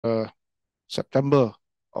September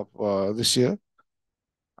of this year.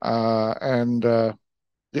 And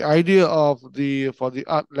the idea of for the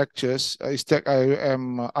art lectures,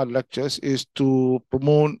 ISTAC-IIUM Art Lectures, is to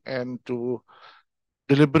promote and to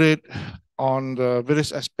deliberate on the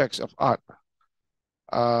various aspects of art,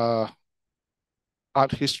 uh,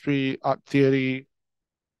 art history, art theory,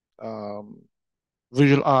 um,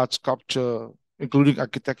 visual arts, sculpture, including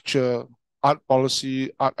architecture, art policy,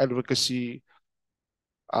 art advocacy,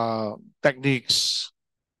 techniques,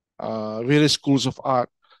 various schools of art,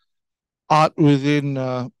 art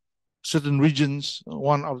within certain regions.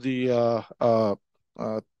 One of the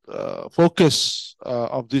focus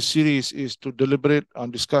of this series is to deliberate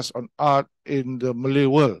and discuss on art in the Malay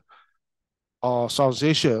world or South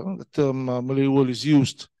Asia. The term Malay world is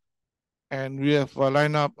used, and we have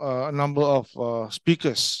lined up a number of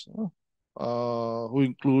speakers who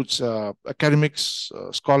includes academics,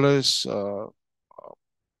 scholars,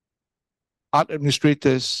 art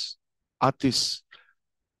administrators, artists,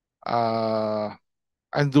 uh,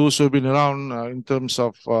 and those who have been around in terms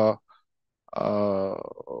of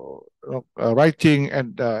writing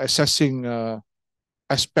and assessing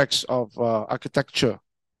aspects of architecture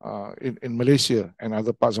in Malaysia and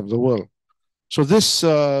other parts of the world. So this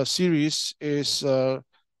series is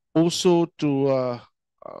also to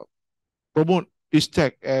promote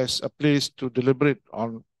ISTAC as a place to deliberate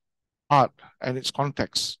on art and its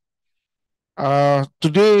context.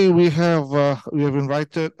 Today we have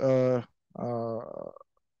invited a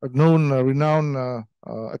known, renowned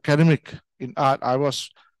academic in art.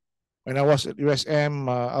 When I was at USM,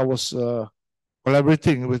 I was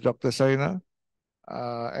collaborating with Dr. Sarena,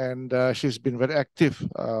 and she's been very active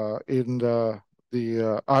in the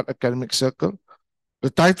art academic circle. The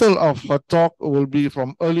title of her talk will be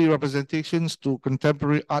From Early Representations to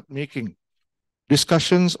Contemporary Art Making,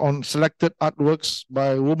 Discussions on Selected Artworks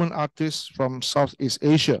by Women Artists from Southeast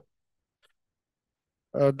Asia.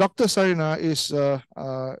 Dr. Sarena is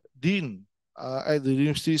Dean at the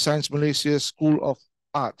Universiti Sains Malaysia School of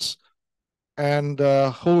Arts and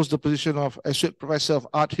holds the position of Associate Professor of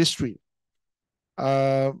Art History.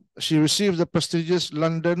 She received the prestigious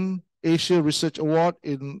London Asia Research Award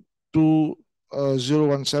in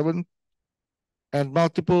 2017 and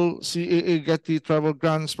multiple CAA Getty travel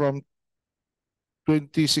grants from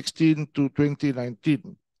 2016 to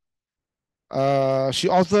 2019. She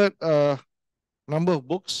authored a number of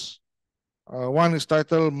books. One is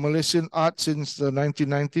titled Malaysian Art Since the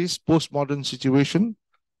 1990s, Postmodern Situation,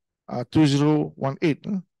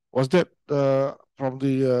 2018. Was that from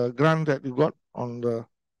the grant that you got on the...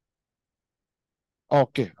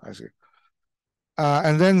 Okay, I see.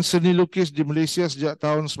 And then Seni Lukis di Malaysia sejak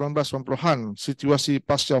tahun 1990-an, Situasi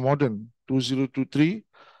Pasca Modern, 2023,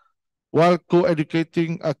 while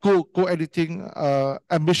co-editing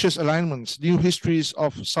Ambitious Alignments, New Histories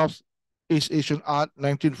of Southeast Asian Art,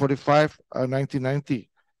 1945-1990.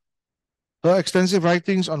 Her extensive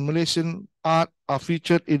writings on Malaysian art are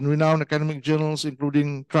featured in renowned academic journals,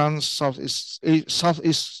 including Trans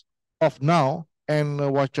Southeast of Now and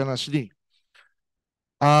Wacana Seni.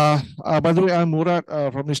 By the way, I'm Murad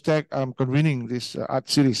from ISTAC. I'm convening this art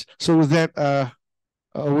series. So with that,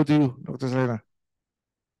 over to you, Dr. Sarena.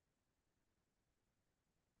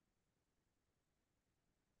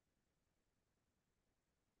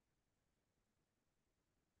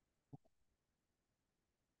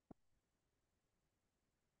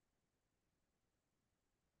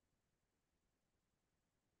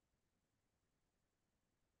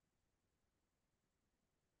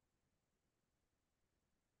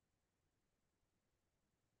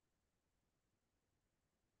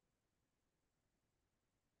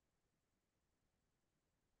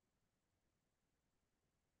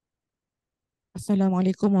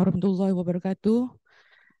 Assalamualaikum warahmatullahi wabarakatuh.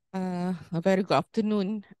 A very good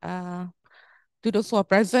afternoon to those who are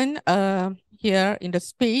present here in the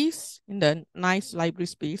space, in the nice library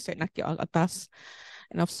space at Naquib al-Attas.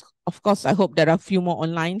 And of course, I hope there are a few more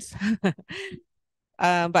online.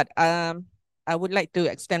 But I would like to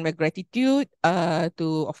extend my gratitude to,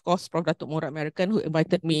 of course, Prof. Datuk Murad American, who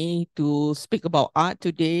invited me to speak about art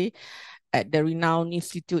today at the renowned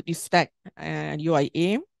Institute ISTAC and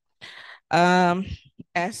UIA.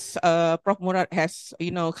 As Prof. Murad has,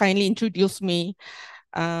 kindly introduced me,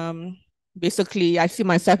 basically I see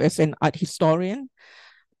myself as an art historian,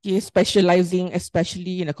 specializing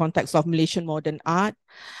especially in the context of Malaysian modern art.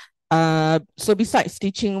 So besides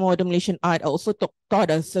teaching modern Malaysian art, I also taught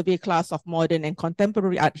a survey class of modern and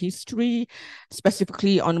contemporary art history,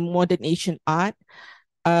 specifically on modern Asian art.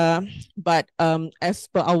 But as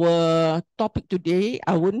per our topic today,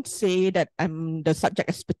 I wouldn't say that I'm the subject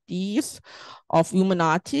expertise of human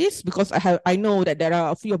artists, because I know that there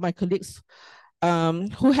are a few of my colleagues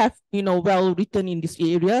who have, well written in this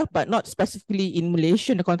area, but not specifically in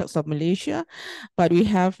Malaysia, in the context of Malaysia. But we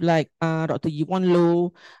have like Dr. Yiwan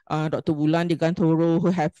Loh, Dr. Wulan Digantoro, who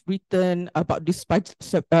have written about this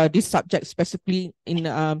subject specifically in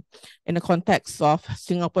the context of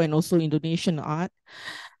Singapore and also Indonesian art.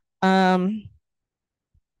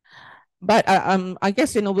 But I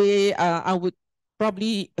guess in a way, I would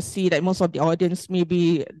probably see that most of the audience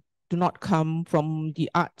maybe do not come from the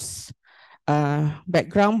arts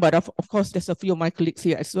background, but of course, there's a few of my colleagues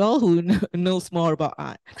here as well who knows more about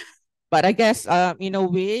art. But I guess in a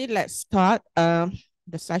way, let's start the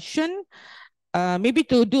session. Maybe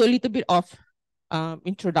to do a little bit of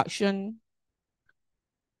introduction.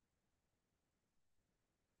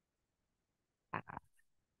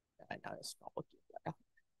 No, it's not okay.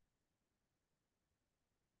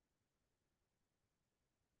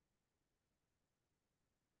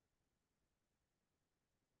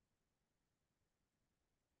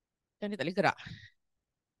 Dan dia tak boleh gerak.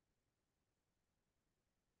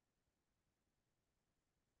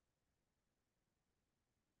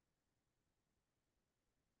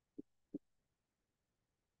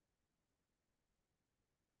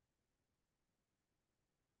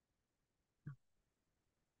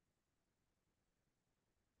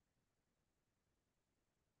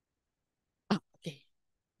 Okay,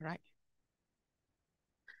 right.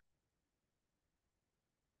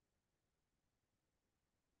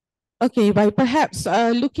 Okay, by perhaps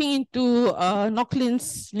looking into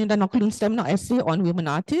Linda Naucklin's seminal essay on women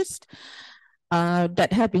artists that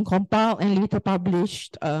have been compiled and later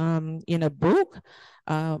published in a book.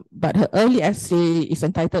 But her early essay is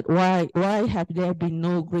entitled "Why Have There Been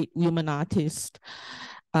No Great Women Artists?"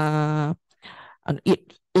 And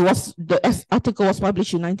the article was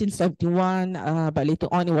published in 1971, but later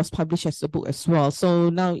on it was published as a book as well. So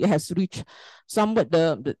now it has reached somewhat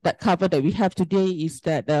that cover that we have today is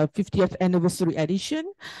that 50th anniversary edition.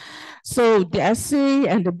 So the essay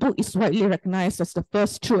and the book is widely recognized as the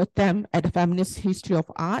first true attempt at the feminist history of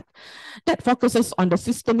art that focuses on the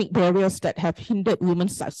systemic barriers that have hindered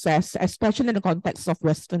women's success, especially in the context of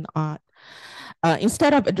Western art.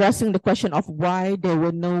 Instead of addressing the question of why there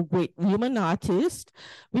were no great women artists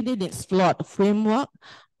within its flawed framework,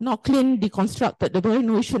 Naucklin deconstructed the very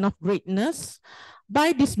notion of greatness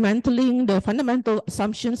by dismantling the fundamental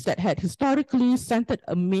assumptions that had historically centered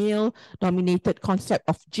a male-dominated concept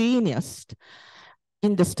of genius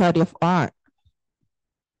in the study of art.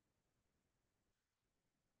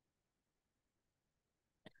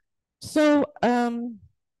 So,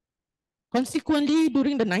 consequently,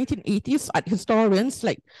 during the 1980s, art historians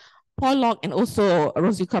like Pollock and also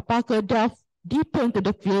Rosika Parker delved deeper into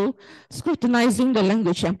the field, scrutinizing the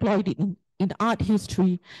language employed in art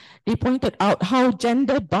history. They pointed out how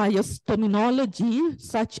gender-biased terminology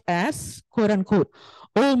such as, quote-unquote,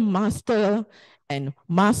 old master and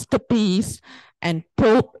masterpiece and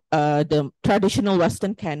the traditional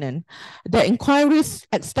Western canon. The inquiries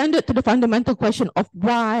extended to the fundamental question of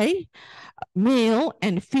why male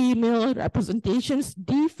and female representations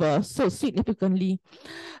differ so significantly.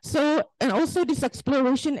 So, and also this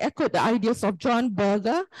exploration echoed the ideas of John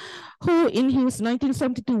Berger, who in his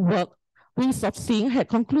 1972 work, Ways of Seeing, had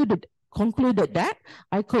concluded that,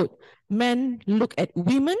 I quote, men look at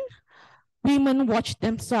women, women watch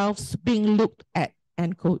themselves being looked at,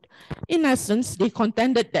 end quote. In essence, they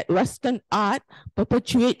contended that Western art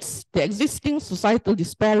perpetuates the existing societal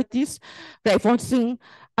disparities, reinforcing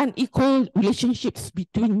unequal relationships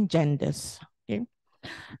between genders. Okay,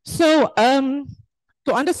 so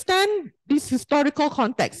to understand this historical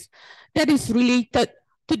context that is related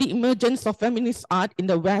to the emergence of feminist art in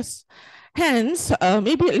the West, hence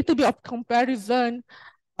maybe a little bit of comparison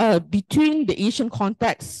between the Asian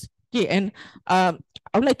context. Okay, and I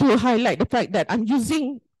would like to highlight the fact that I'm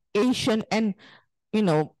using Asian and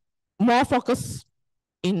more focus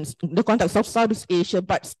in the context of Southeast Asia,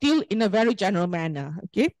 but still in a very general manner.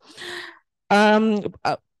 Okay.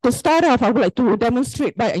 To start off, I would like to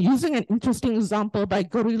demonstrate by using an interesting example by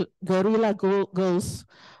Guerrilla Girls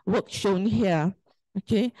work shown here.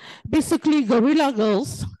 Okay. Basically, Guerrilla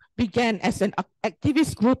Girls began as an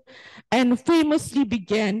activist group and famously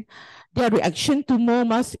began their reaction to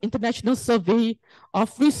MoMA's International Survey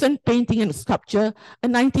of Recent Painting and Sculpture, a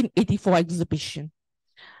 1984 exhibition.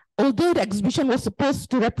 Although the exhibition was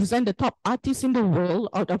supposed to represent the top artists in the world,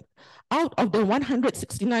 out of the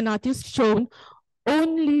 169 artists shown,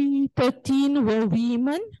 only 13 were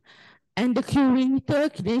women. And the curator,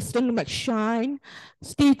 Kirsten McShine,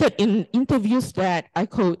 stated in interviews that, I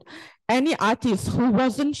quote, any artist who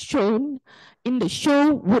wasn't shown in the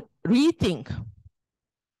show would rethink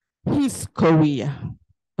his career.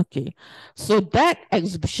 Okay, so that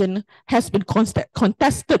exhibition has been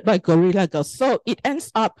contested by Guerrilla Girls. So it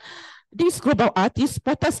ends up, this group of artists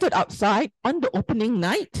protested outside on the opening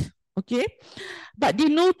night, okay? But they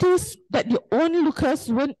noticed that the onlookers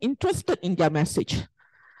weren't interested in their message.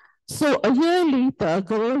 So a year later,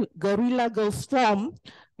 Guerrilla Girls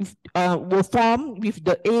were formed with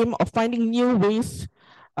the aim of finding new ways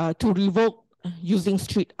to revoke using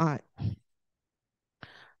street art.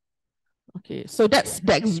 Okay, so that's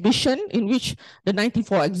the exhibition in which the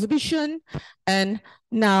 94 exhibition. And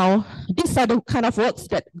now these are the kind of works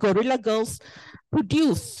that Guerrilla Girls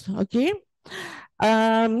produce, okay?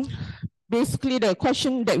 Basically the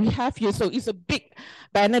question that we have here, so it's a big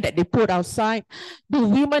banner that they put outside. Do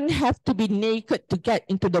women have to be naked to get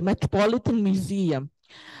into the Metropolitan Museum?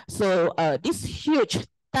 So this huge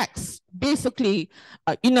text basically,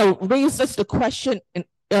 raises the question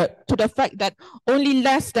to the fact that only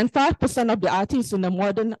less than 5% of the artists in the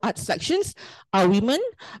modern art sections are women,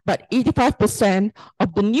 but 85%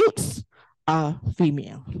 of the nudes are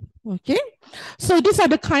female. Okay, so these are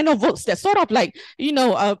the kind of works that sort of like,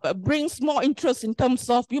 brings more interest in terms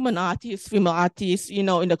of women artists, female artists, in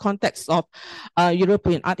the context of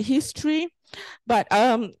European art history. But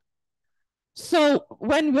so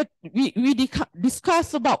when we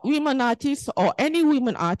discuss about women artists or any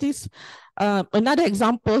women artists, another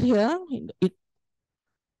example here,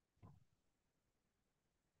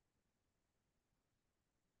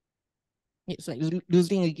 it's like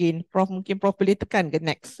losing again. Prof, mungkin Prof boleh tekan ke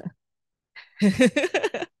next?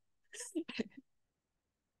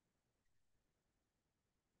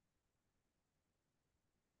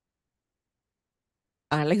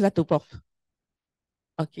 Lagi satu, Prof.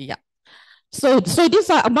 Okay, yeah. So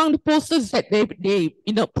these are among the posters that they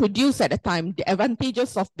produce at the time, the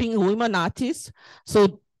advantages of being a women artist.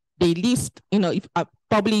 So they list, if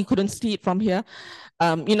probably you couldn't see it from here,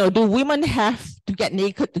 do women have to get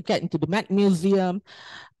naked to get into the Met Museum?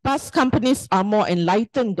 Bus companies are more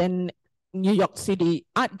enlightened than New York City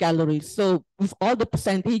art galleries. So with all the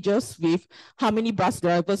percentages, with how many bus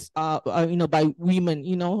drivers are by women,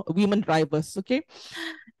 women drivers, okay?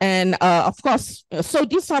 And of course, so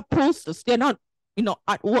these are posters. They're not,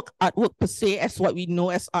 artwork per se as what we know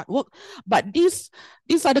as artwork, but these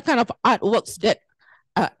are the kind of artworks that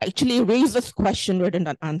actually raises question rather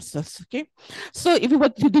than answers. Okay, so if we were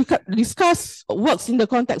to discuss works in the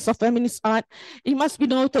context of feminist art, it must be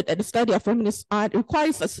noted that the study of feminist art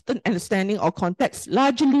requires a certain understanding or context,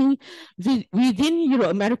 largely within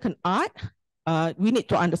Euro-American art. We need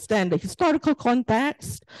to understand the historical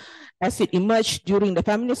context as it emerged during the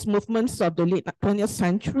feminist movements of the late 20th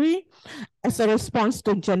century as a response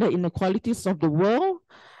to gender inequalities of the world.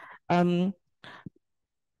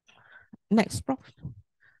 Next, Prof.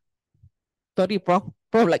 Sorry, Prof.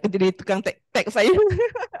 Prof like dia tukang tag saya.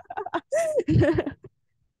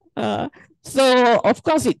 So, of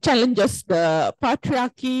course, it challenges the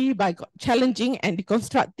patriarchy by challenging and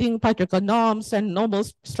deconstructing patriarchal norms and normal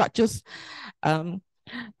structures, and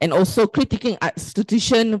also critiquing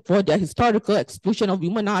institutions for their historical exclusion of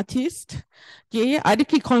women artists. Okay, other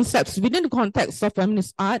key concepts within the context of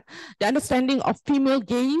feminist art, the understanding of female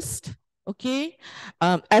gaze, okay,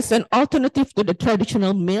 as an alternative to the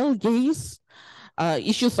traditional male gaze.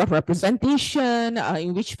 Issues of representation,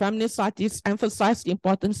 in which feminist artists emphasize the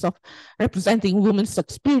importance of representing women's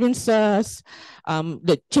experiences,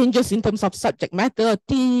 the changes in terms of subject matter,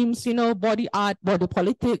 themes, body art, body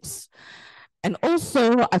politics. And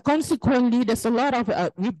also, consequently, there's a lot of,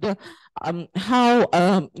 with the, how,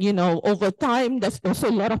 over time, there's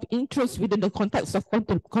also a lot of interest within the context of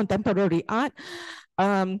contemporary art.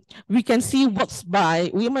 We can see works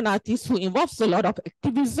by women artists who involves a lot of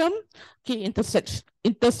activism, okay,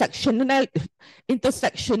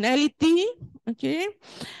 intersectionality, okay,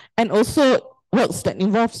 and also works that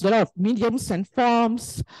involves a lot of mediums and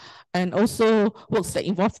forms, and also works that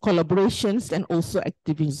involve collaborations and also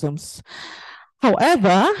activisms.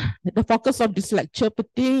 However, the focus of this lecture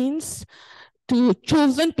pertains to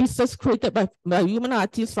chosen pieces created by women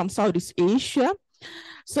artists from Southeast Asia.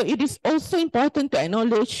 So it is also important to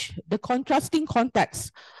acknowledge the contrasting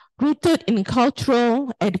context rooted in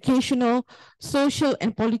cultural, educational, social,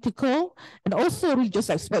 and political, and also religious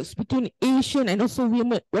aspects between Asian and also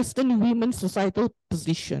Western women's societal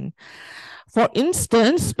position. For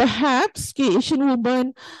instance, perhaps Asian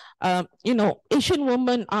women, Asian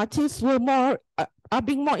women artists were are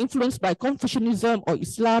being more influenced by Confucianism or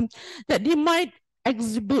Islam, that they might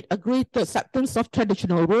exhibit a greater acceptance of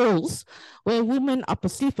traditional roles, where women are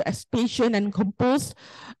perceived as patient and composed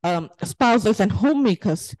spouses and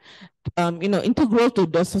homemakers, integral to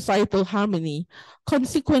the societal harmony.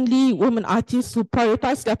 Consequently, women artists who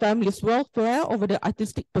prioritize their family's welfare over their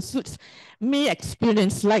artistic pursuits may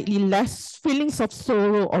experience slightly less feelings of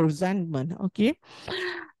sorrow or resentment. Okay.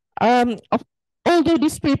 Although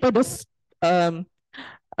this paper does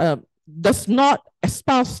not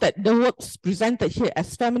espouse that the works presented here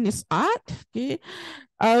as feminist art, okay,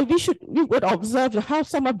 we would observe how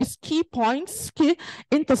some of these key points, okay,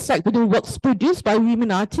 intersect with the works produced by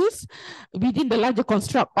women artists within the larger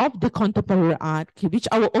construct of the contemporary art, okay, which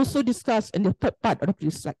I will also discuss in the third part of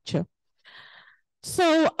this lecture.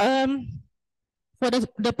 So, for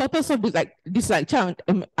the purpose of this lecture,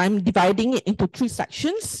 I'm dividing it into 3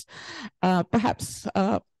 sections. Perhaps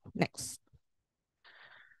next.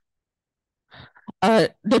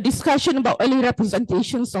 The discussion about early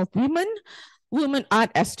representations of women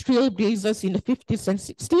art as trailblazers in the 50s and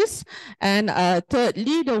 60s, and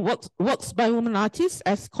thirdly, the works by women artists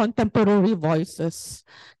as contemporary voices.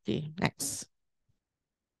 Okay, next.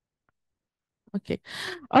 Okay,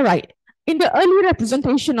 all right. In the early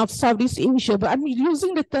representation of Southeast Asia, but I'm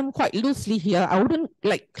using the term quite loosely here. I wouldn't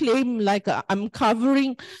claim I'm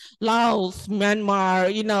covering Laos, Myanmar.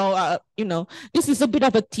 This is a bit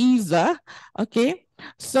of a teaser. Okay,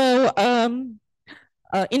 so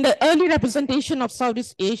in the early representation of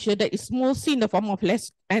Southeast Asia, that is mostly in the form of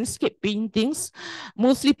landscape paintings,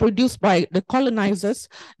 mostly produced by the colonizers,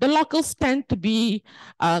 the locals tend to be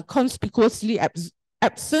conspicuously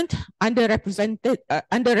absent, underrepresented,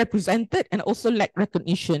 and also lack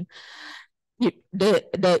recognition.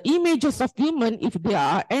 The images of women, if there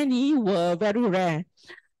are any, were very rare.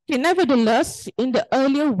 Okay, nevertheless, in the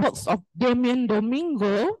earlier works of Damian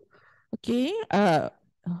Domingo, okay,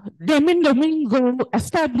 Damian Domingo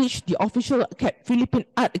established the official Philippine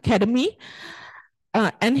Art Academy,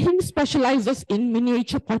 and he specializes in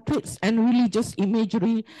miniature portraits and religious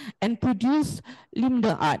imagery and produce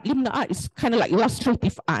limner art. Limner art is kind of like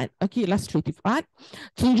illustrative art, okay, illustrative art.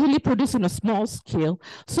 It's usually produced on a small scale.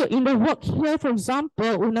 So in the work here, for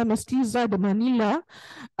example, Una Mestiza de Manila,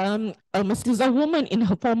 a mestiza woman in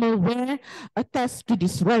her formal wear attests to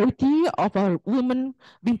this rarity of a woman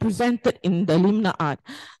being presented in the limner art.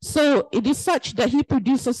 So it is such that he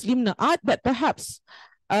produces limner art that perhaps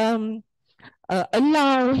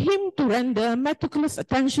allow him to render meticulous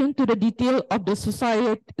attention to the detail of the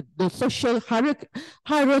society, the social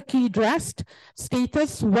hierarchy, dressed,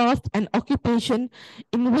 status, wealth, and occupation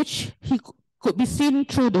in which he could be seen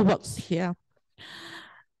through the works here.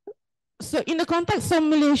 So in the context of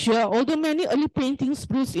Malaysia, although many early paintings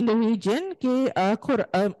produced in the region, okay,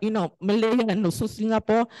 Malaya and also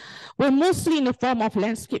Singapore, were mostly in the form of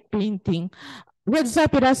landscape painting. Reza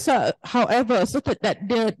Pirasa, however, asserted that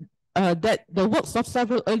the works of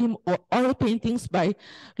several early oil paintings by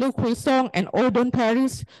Lo Kway Song and Odon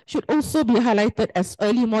Paris should also be highlighted as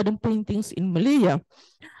early modern paintings in Malaya.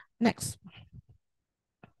 Next.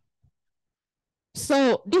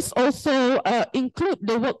 So this also include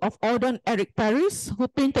the work of Odon Eric Paris, who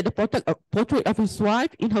painted the portrait of his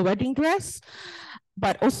wife in her wedding dress,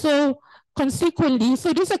 but also consequently,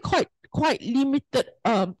 so these are quite limited,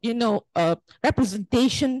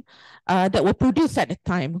 representation that were produced at the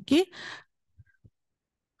time, okay?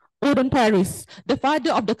 Odon Paris, the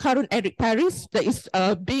father of the current Eric Paris, that is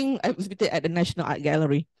being exhibited at the National Art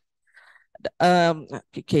Gallery.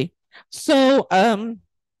 Okay, so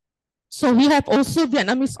we have also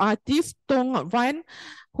Vietnamese artist Tong Van,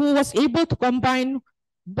 who was able to combine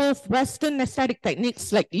both Western aesthetic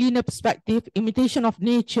techniques like linear perspective, imitation of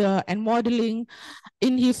nature, and modeling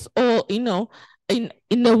in his, in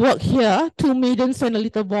the work here, Two Maidens and a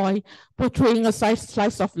Little Boy, portraying a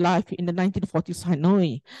slice of life in the 1940s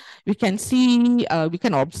Hanoi. We can see, we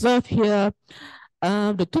can observe here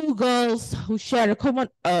the two girls who share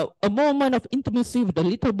a moment of intimacy with the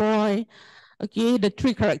little boy. Okay, the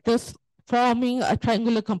 3 characters forming a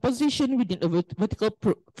triangular composition within a vertical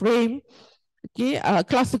frame. Okay,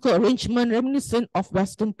 classical arrangement reminiscent of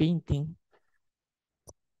Western painting.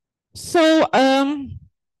 So, okay,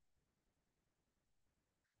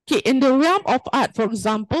 in the realm of art, for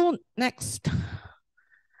example, next.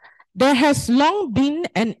 There has long been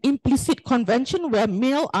an implicit convention where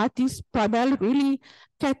male artists primarily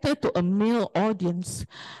cater to a male audience.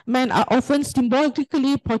 Men are often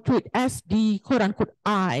symbolically portrayed as the quote-unquote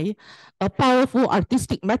I, a powerful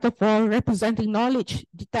artistic metaphor representing knowledge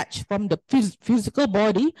detached from the physical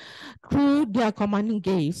body through their commanding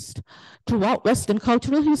gaze. Throughout Western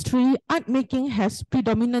cultural history, art making has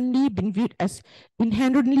predominantly been viewed as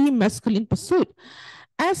inherently masculine pursuit.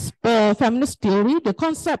 As per feminist theory, the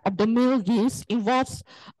concept of the male gaze involves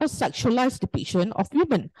a sexualized depiction of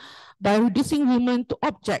women. By reducing women to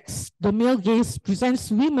objects, the male gaze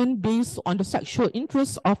presents women based on the sexual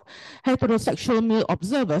interests of heterosexual male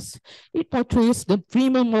observers. It portrays the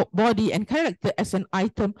female body and character as an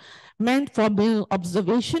item meant for male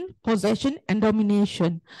observation, possession, and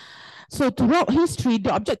domination. So throughout history,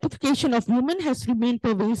 the objectification of women has remained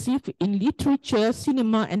pervasive in literature,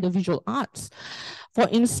 cinema, and the visual arts. For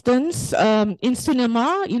instance, in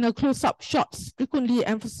cinema, close-up shots frequently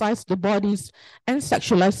emphasize the bodies and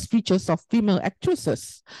sexualized features of female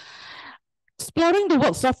actresses. Exploring the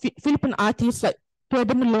works of Philippine artists like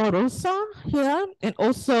Fernando Rosa here, and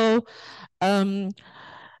also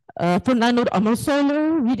Fernando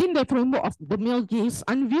Amorsolo, within the framework of the male gaze,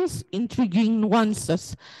 unveils intriguing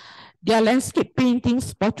nuances. Their landscape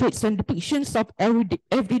paintings, portraits, and depictions of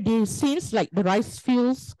everyday scenes like the rice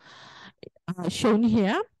fields shown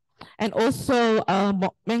here, and also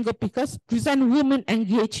mango pickers present women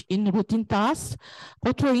engaged in routine tasks,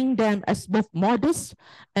 portraying them as both modest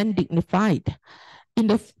and dignified. In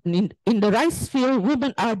the rice field,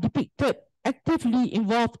 women are depicted actively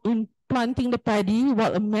involved in planting the paddy,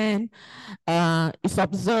 while a man is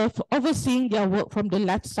observed overseeing their work from the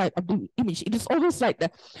left side of the image. It is always like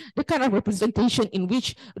the kind of representation in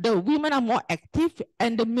which the women are more active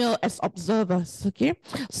and the male as observers. Okay,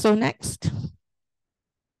 so next.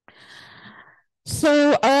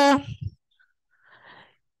 So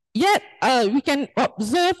yet we can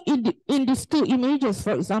observe in these two images,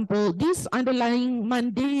 for example, this underlying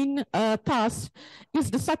mundane task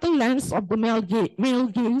is the subtle lens of the male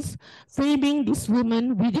gaze, framing this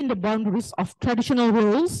woman within the boundaries of traditional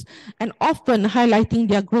roles and often highlighting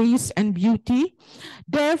their grace and beauty,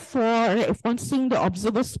 therefore reinforcing the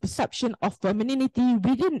observer's perception of femininity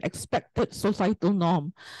within expected societal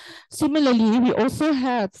norm. Similarly, we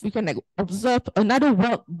can observe another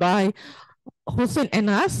work by Hussein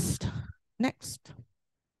Enas. Next.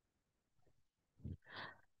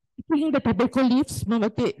 Picking the tobacco leaves,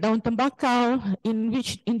 memetik daun tembakau, in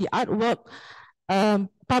the artwork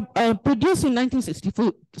produced in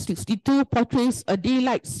 1962 portrays a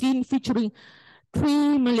daylight scene featuring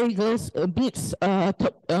three Malay girls amidst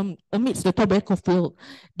the tobacco field.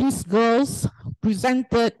 These girls,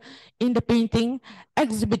 presented in the painting,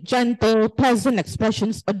 exhibit gentle, pleasant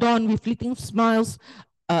expressions adorned with fleeting smiles,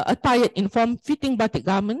 attired in form-fitting batik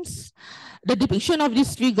garments. The depiction of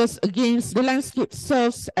these figures against the landscape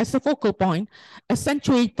serves as a focal point,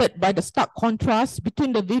 accentuated by the stark contrast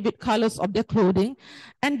between the vivid colors of their clothing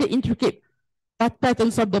and the intricate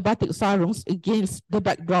patterns of the batik sarungs against the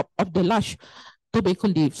backdrop of the lush tobacco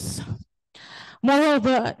leaves.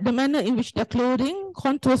 Moreover, the manner in which their clothing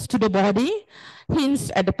contours to the body hints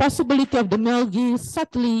at the possibility of the male gaze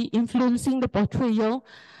subtly influencing the portrayal,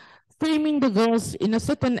 framing the girls in a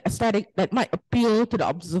certain aesthetic that might appeal to the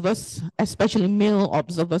observers, especially male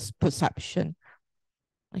observers' perception.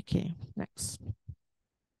 Okay, next.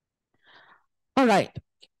 All right.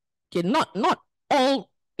 Okay, not all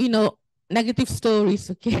negative stories.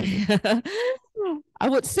 Okay. I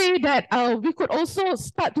would say that we could also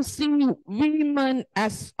start to see women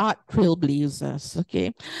as art trailblazers.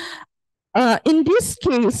 Okay. In this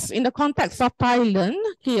case, in the context of Thailand,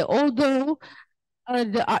 okay, although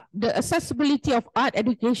the accessibility of art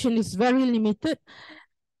education is very limited,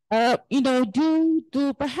 due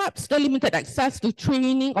to perhaps the limited access to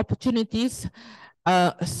training opportunities,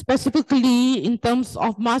 specifically in terms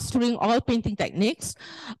of mastering oil painting techniques.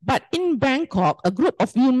 But in Bangkok, a group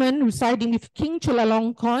of women residing with King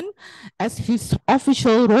Chulalongkorn as his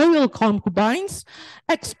official royal concubines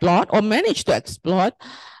explored or managed to exploit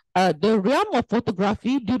the realm of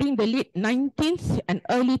photography during the late 19th and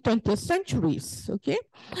early 20th centuries. Okay,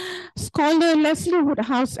 scholar Leslie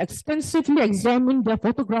Woodhouse extensively examined their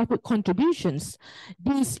photographic contributions.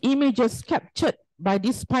 These images captured by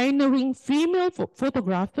these pioneering female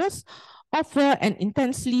photographers offer an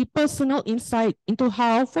intensely personal insight into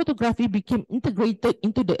how photography became integrated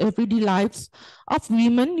into the everyday lives of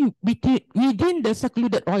women within the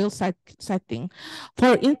secluded royal setting.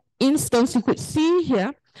 For instance, you could see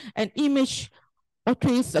here an image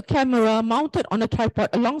portrays a camera mounted on a tripod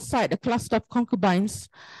alongside a cluster of concubines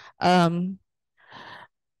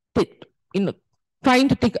trying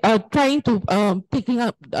to taking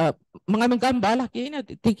up mengambil gambar lah, okay,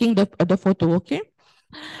 taking the photo, okay.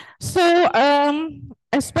 So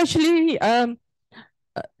especially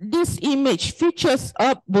this image features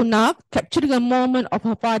a Bunak capturing a moment of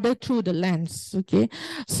her father through the lens, okay.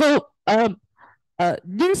 So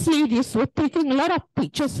these ladies were taking a lot of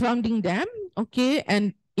pictures surrounding them, okay,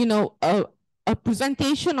 and you know, a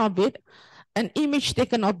presentation of it, an image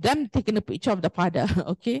taken of them taking a picture of the father,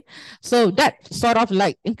 okay. So that sort of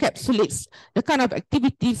like encapsulates the kind of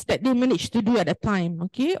activities that they managed to do at the time,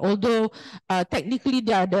 okay, although technically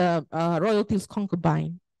they are the royalties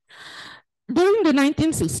concubine. During the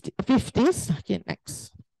 1950s, okay,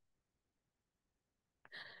 next.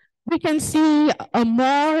 We can see a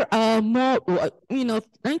more, you know,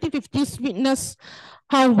 1950s witness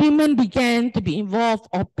how women began to be involved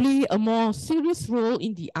or play a more serious role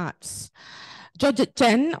in the arts. Georgette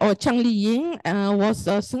Chen, or Chang Li Ying, was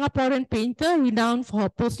a Singaporean painter renowned for her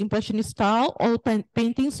post-impressionist style, oil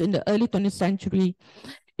paintings in the early 20th century.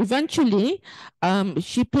 Eventually,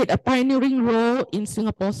 she played a pioneering role in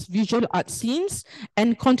Singapore's visual art scenes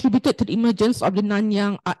and contributed to the emergence of the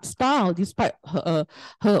Nanyang art style, despite her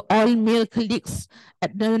all male colleagues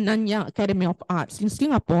at the Nanyang Academy of Arts in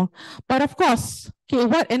Singapore. But of course, okay,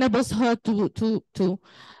 what enables her to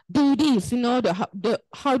do this? You know,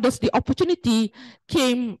 how does the opportunity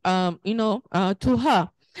came, you know, to her?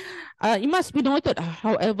 It must be noted,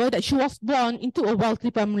 however, that she was born into a wealthy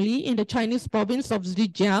family in the Chinese province of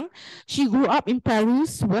Zhejiang. She grew up in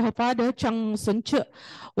Paris, where her father, Chang Senche,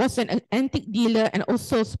 was an antique dealer and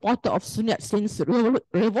also supporter of Sun Yat-sen's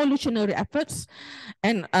revolutionary efforts.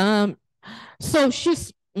 And so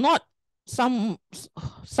she's not someone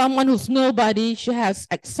who's nobody. She has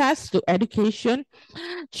access to education.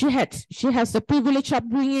 She has a privileged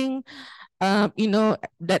upbringing, you know,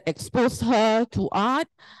 that exposed her to art.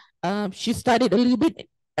 She studied a little bit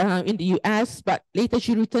in the US, but later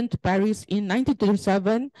she returned to Paris in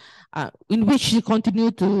 1937, in which she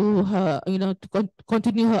continued to her, you know, to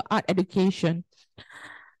continue her art education.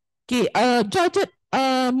 Okay, Georgette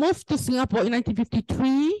moved to Singapore in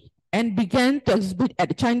 1953 and began to exhibit at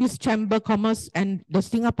the Chinese Chamber of Commerce and the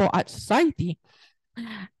Singapore Art Society.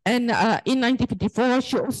 And in 1954,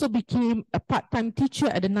 she also became a part-time teacher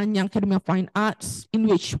at the Nanyang Academy of Fine Arts, in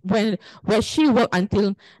which where she worked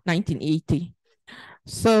until 1980.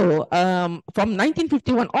 So from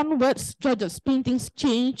 1951 onwards, Georgette's paintings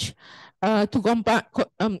changed to combat,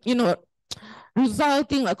 you know,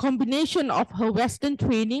 resulting a combination of her Western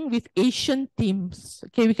training with Asian themes.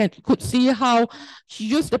 Okay, we could see how she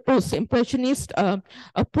used the post-impressionist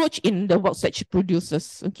approach in the works that she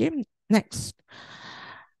produces. Okay, next.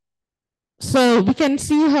 So we can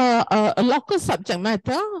see her a local subject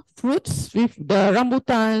matter, fruits with the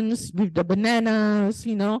rambutans, with the bananas,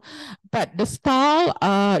 you know, but the style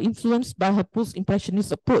influenced by her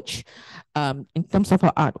post-impressionist approach in terms of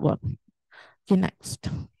her artwork. Okay, next.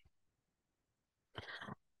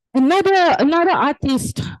 Another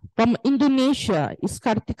artist from Indonesia is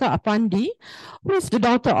Kartika Affandi, who is the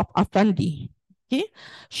daughter of Affandi. Okay.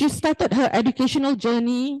 She started her educational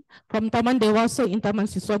journey from Taman Dewasa in Taman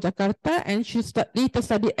Siswa, Jakarta, and she later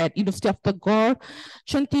studied at University of Tagore,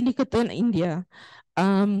 Shantiniketan, India.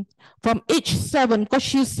 From age 7,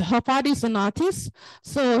 because her father is an artist,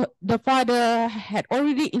 so the father had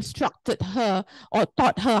already instructed her or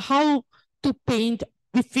taught her how to paint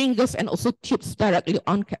with fingers and also tubes directly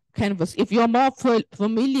on canvas. If you're more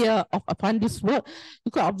familiar of Affandi's work,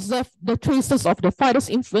 you can observe the traces of the father's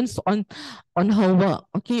influence on her work,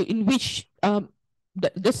 okay, in which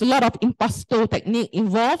there's a lot of impasto technique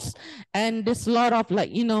involved, and there's a lot of,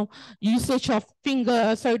 like, you know, usage of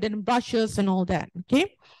fingers, and brushes and all that,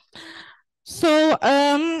 okay? So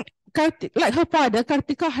like her father,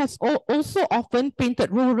 Kartika has also often painted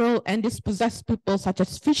rural and dispossessed people such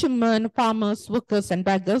as fishermen, farmers, workers, and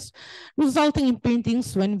beggars, resulting in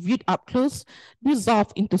paintings, when viewed up close,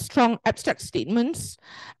 dissolve into strong abstract statements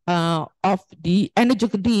of the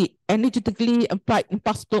energetically applied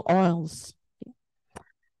impasto oils.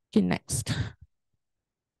 Okay, next.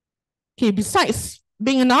 Okay, besides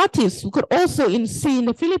being an artist, we could also see in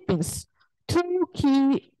the Philippines 2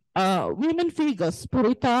 key women figures,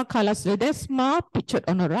 Purita Callas Ledesma, pictured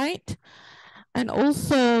on the right, and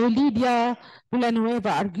also Lydia Villanueva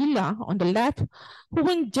Arguila on the left, who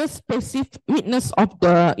weren't just passive witness of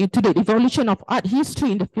the evolution of art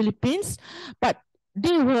history in the Philippines, but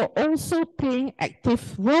they were also playing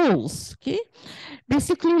active roles. Okay,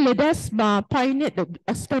 basically, Ledesma pioneered the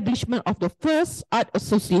establishment of the first Art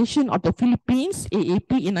Association of the Philippines,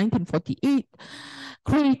 AAP, in 1948.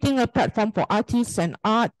 creating a platform for artists and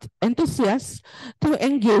art enthusiasts to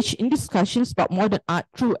engage in discussions about modern art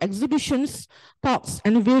through exhibitions, talks,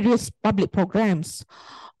 and various public programs.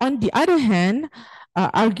 On the other hand,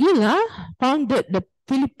 Argila founded the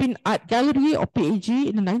Philippine Art Gallery, or PAG,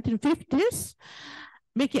 in the 1950s,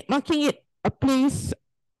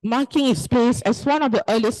 marking its place as one of the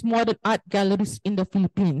earliest modern art galleries in the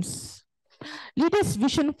Philippines. Leader's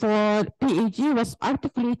vision for PAG was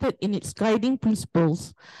articulated in its guiding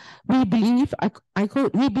principles. We believe, I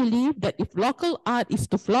quote, we believe that if local art is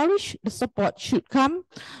to flourish, the support should come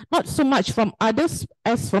not so much from others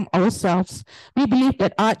as from ourselves. We believe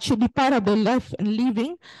that art should be part of the life and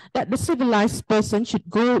living, that the civilized person should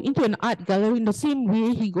go into an art gallery in the same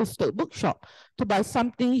way he goes to a bookshop to buy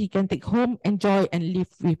something he can take home, enjoy, and live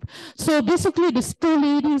with. So basically, these two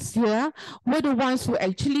ladies here were the ones who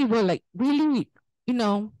actually were like really, you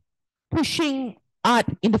know, pushing art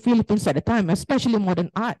in the Philippines at the time, especially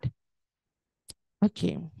modern art.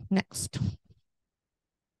 Okay, next.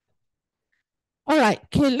 All right,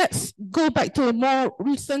 okay, let's go back to more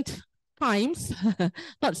recent times.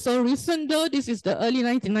 Not so recent though, this is the early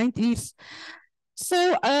 1990s.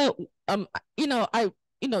 So,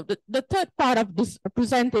 the third part of this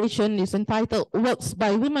presentation is entitled Works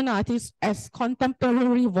by Women Artists as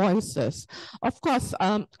Contemporary Voices. Of course,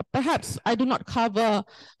 perhaps I do not cover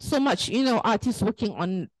so much, artists working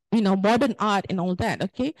on, modern art and all that,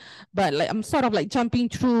 okay? But like I'm sort of like jumping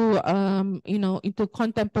through, into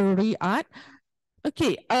contemporary art.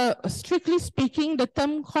 Okay, strictly speaking, the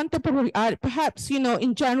term contemporary art perhaps,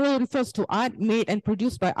 in general refers to art made and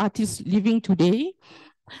produced by artists living today.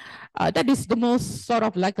 That is the most sort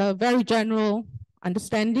of like a very general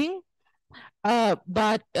understanding,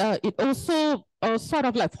 but it also sort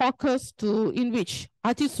of like focus to in which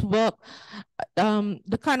artists work,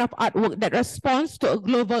 the kind of artwork that responds to a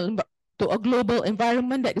global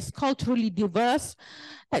environment that is culturally diverse,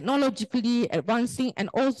 technologically advancing, and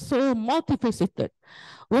also multifaceted.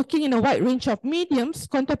 Working in a wide range of mediums,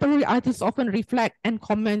 contemporary artists often reflect and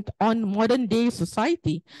comment on modern day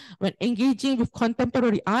society. When engaging with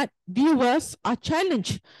contemporary art, viewers are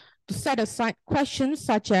challenged to set aside questions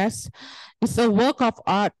such as, is a work of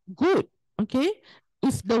art good? Okay,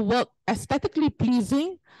 is the work aesthetically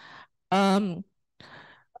pleasing?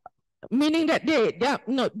 Meaning that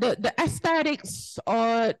the aesthetics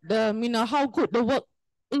or the how good the work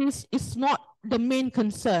is not the main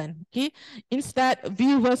concern. Okay, instead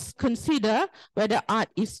viewers consider whether art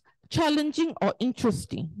is challenging or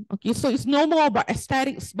interesting. Okay, so it's no more about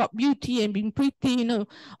aesthetics, about beauty and being pretty,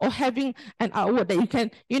 or having an artwork that you can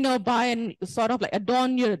buy and sort of like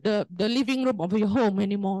adorn the living room of your home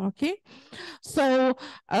anymore. Okay, so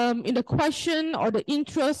in the question or the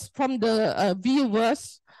interest from the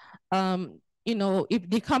viewers, if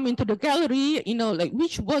they come into the gallery, like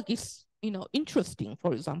which work is interesting,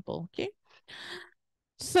 for example. Okay,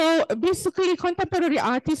 so basically contemporary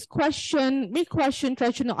artists may question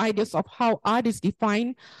traditional ideas of how art is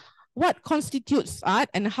defined, what constitutes art,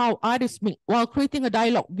 and how art is made, while creating a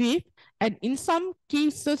dialogue with, and in some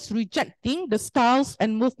cases rejecting, the styles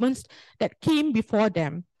and movements that came before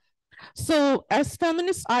them. So as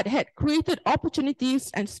feminist art had created opportunities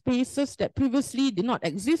and spaces that previously did not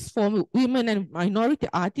exist for women and minority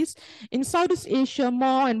artists, in Southeast Asia,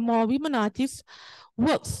 more and more women artists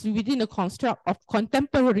works within the construct of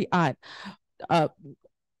contemporary art,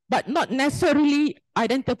 but not necessarily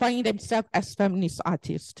identifying themselves as feminist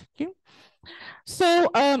artists. Okay? So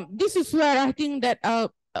this is where I think that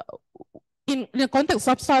in the context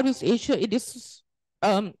of Southeast Asia, it is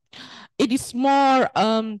more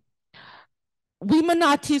women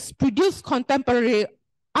artists produce contemporary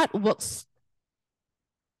artworks,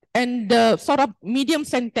 and the sort of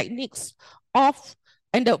mediums and techniques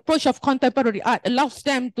and the approach of contemporary art allows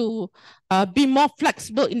them to be more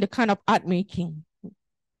flexible in the kind of art making.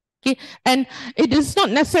 Okay, and it does not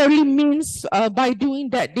necessarily means by doing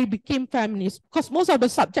that they became feminist, because most of the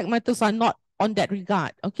subject matters are not on that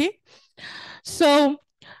regard. Okay, so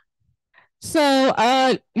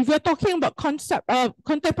if we're talking about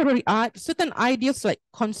contemporary art, certain ideas like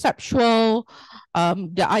conceptual,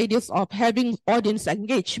 the ideas of having audience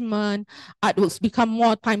engagement, artworks become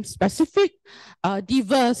more time specific,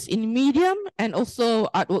 diverse in medium, and also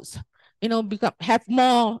artworks, have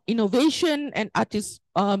more innovation, and artists,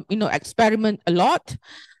 experiment a lot.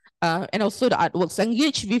 And also the artworks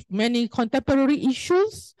engage with many contemporary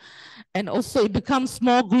issues, and also it becomes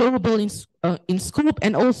more global in scope,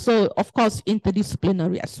 and also, of course,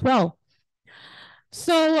 interdisciplinary as well.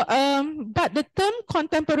 So, but the term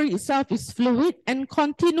contemporary itself is fluid and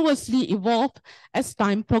continuously evolved as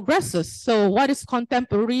time progresses. So what is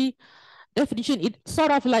contemporary definition, it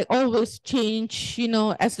sort of like always change,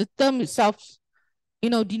 as the term itself,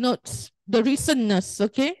 denotes the recentness,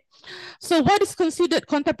 okay? So what is considered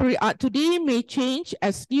contemporary art today may change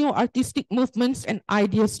as new artistic movements and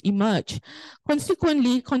ideas emerge.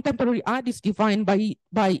 Consequently, contemporary art is defined by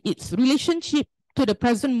its relationship to the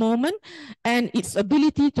present moment and its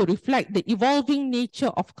ability to reflect the evolving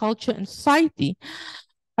nature of culture and society.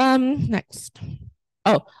 Next.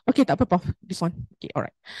 Oh, okay, tak apa, Prof. This one. Okay, all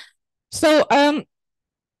right. So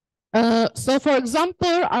for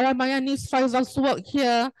example, Aramayani's Faizal's work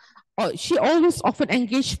here, she always often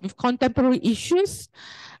engaged with contemporary issues.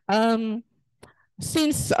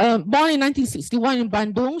 Since born in 1961 in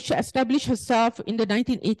Bandung, she established herself in the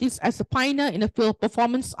 1980s as a pioneer in the field of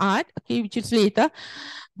performance art, okay, which is later.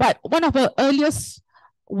 But one of her earliest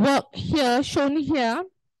work here, shown here,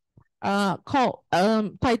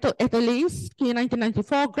 titled Ateliers,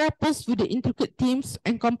 1994, grapples with the intricate themes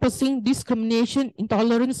encompassing discrimination,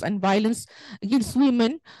 intolerance, and violence against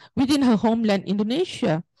women within her homeland,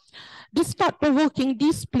 Indonesia. This thought-provoking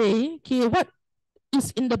display, okay, what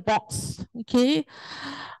is in the box, okay,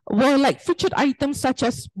 were like featured items such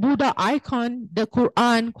as Buddha icon, the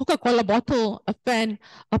Quran, Coca-Cola bottle, a fan,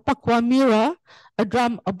 a pakwa mirror, a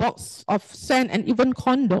drum, a box of sand, and even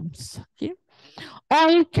condoms, okay,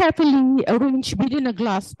 all carefully arranged within a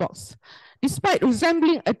glass box. Despite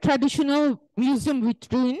resembling a traditional museum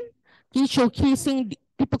vitrine, showcasing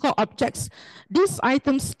typical objects, these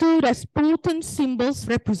items stood as potent symbols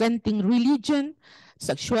representing religion,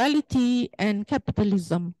 sexuality, and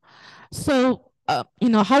capitalism. So,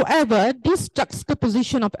 however, this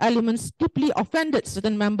juxtaposition of elements deeply offended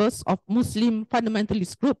certain members of Muslim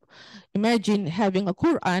fundamentalist group. Imagine having a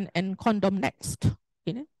Quran and condom next.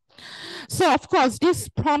 So, of course, this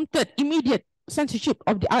prompted immediate censorship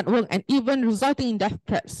of the artwork and even resulting in death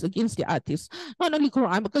threats against the artist. Not only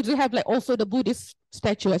Quran, because you have like also the Buddhist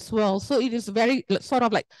statue as well. So it is very sort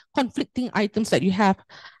of like conflicting items that you have.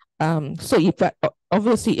 So it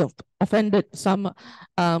obviously offended some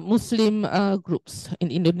Muslim groups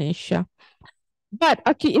in Indonesia. But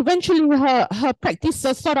okay, eventually her practice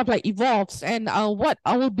sort of like evolves, and what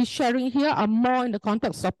I will be sharing here are more in the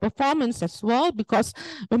context of performance as well, because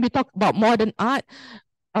when we talk about modern art,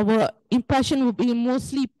 our impression will be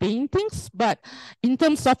mostly paintings, but in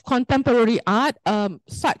terms of contemporary art,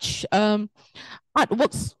 such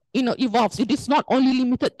artworks evolves. It is not only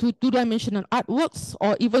limited to two-dimensional artworks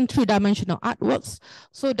or even three-dimensional artworks.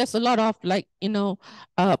 So there's a lot of like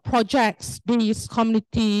projects, based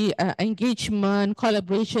community engagement,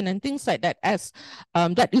 collaboration, and things like that. As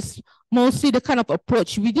that is mostly the kind of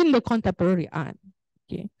approach within the contemporary art.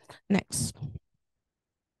 Okay, next.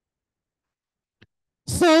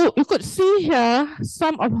 So you could see here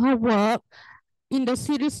some of her work in the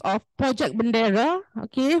series of Project Bendera,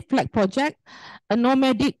 okay, flag project, a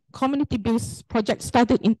nomadic community-based project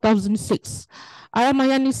started in 2006.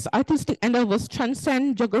 Aramayani's artistic endeavors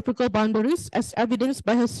transcend geographical boundaries as evidenced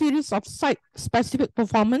by her series of site-specific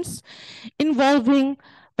performance involving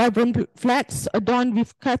vibrant flags adorned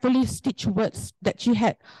with carefully stitched words that she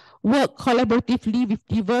had worked collaboratively with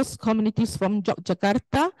diverse communities from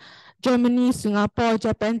Yogyakarta, Germany, Singapore,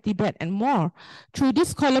 Japan, Tibet, and more. Through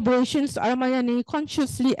these collaborations, Aramayani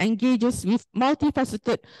consciously engages with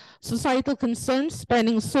multifaceted societal concerns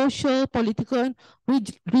spanning social, political,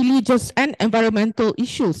 religious, and environmental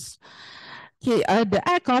issues. Okay, the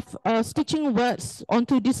act of stitching words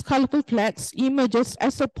onto these colorful flags emerges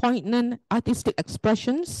as a poignant artistic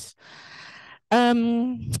expressions,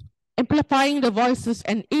 amplifying the voices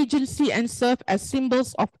and agency and serve as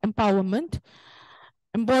symbols of empowerment,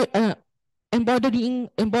 embodying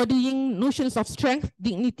notions of strength,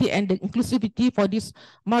 dignity, and inclusivity for these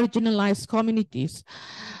marginalized communities.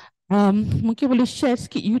 Mungkin boleh share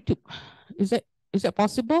sikit YouTube. Is that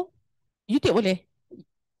possible? YouTube boleh?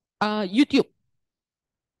 YouTube.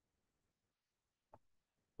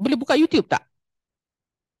 Boleh buka YouTube tak?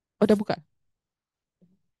 Oh, dah buka.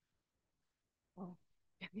 Oh.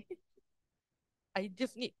 I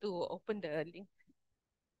just need to open the link.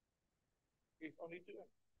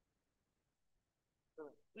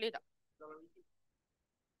 Boleh tak?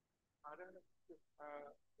 Ada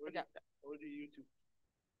YouTube.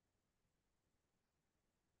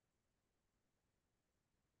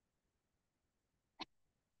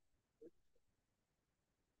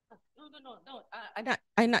 No.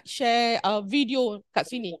 I nak share video kat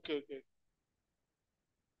sini. Okay.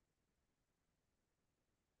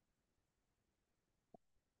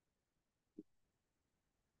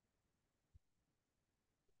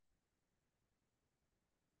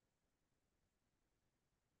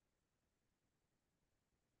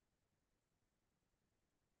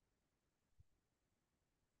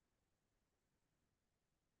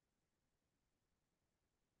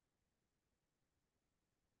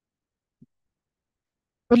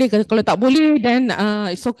 Boleh ke? Kalau tak boleh, then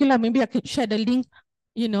it's okay lah. Maybe I can share the link,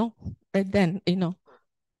 and then, I'm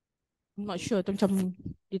not sure. Macam,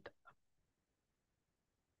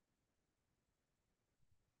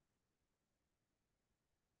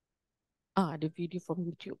 the video from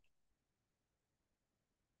YouTube.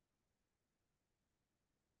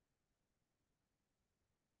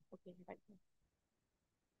 Okay, right.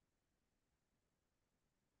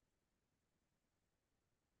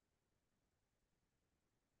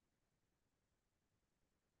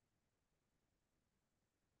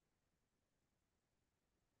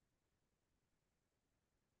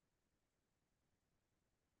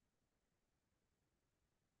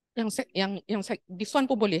 This one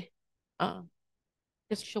pun boleh.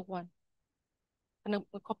 Just show one. Kena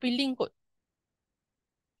copy link kot.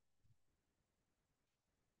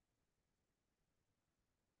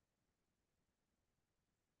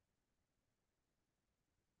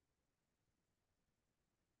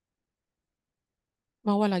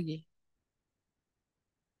 Bawah lagi.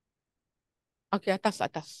 Okay, atas,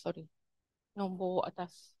 sorry. Nombor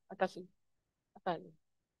atas. Atas.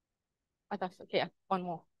 Okay, one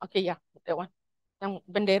more. Okay, yeah, that one. Yang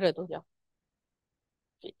bendera tu, ya.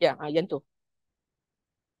 Okay, ya, yang tu.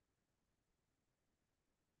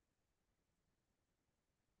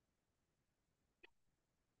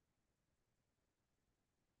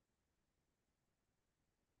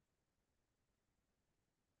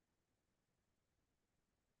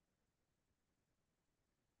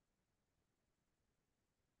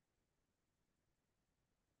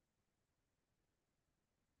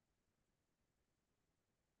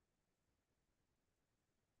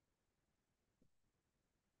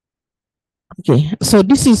 Okay, so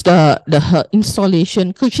this is her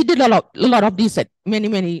installation. Because she did a lot of this at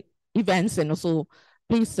many events and also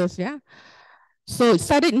places, yeah. So it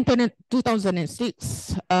started in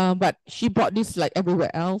 2006, but she brought this like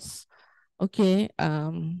everywhere else. Okay,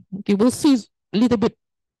 okay, we'll see a little bit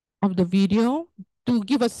of the video to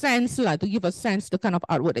give a sense the kind of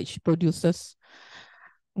artwork that she produces.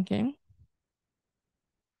 Okay.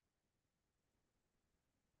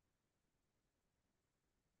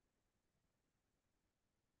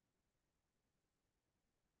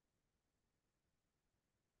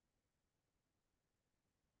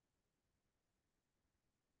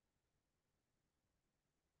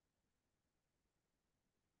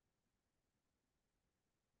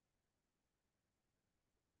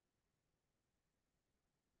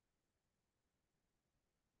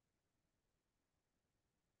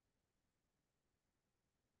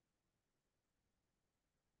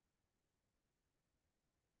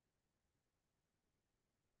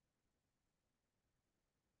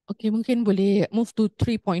 Okay, mungkin boleh move to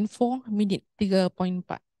 3.4, minit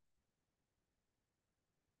 3.4.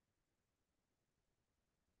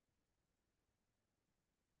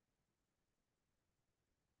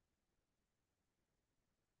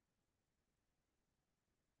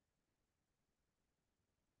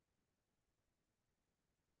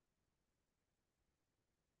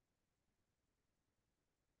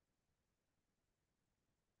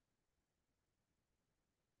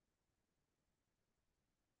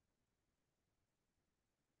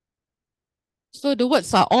 So the words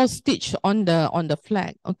are all stitched on the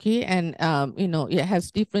flag, okay, and it has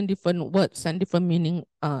different words and different meaning.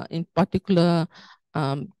 In particular,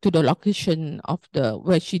 to the location of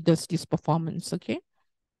where she does this performance, okay.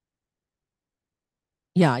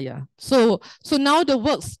 Yeah. So now the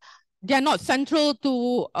works, they are not central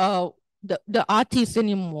to the artist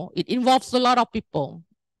anymore. It involves a lot of people,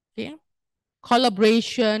 okay,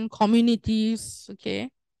 collaboration, communities, okay.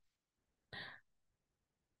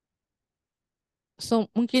 So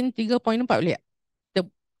mungkin 3.4 boleh tak? The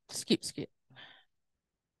skip sikit.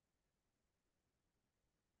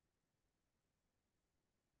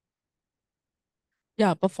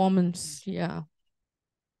 Yeah, performance. Yeah.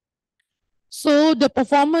 So the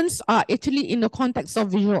performance are actually in the context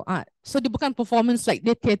of visual art. So dia bukan performance like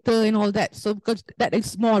the theater and all that. So because that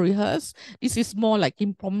is more rehearsed, this is more like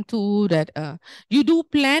impromptu that you do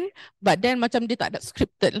plan, but then macam dia tak ada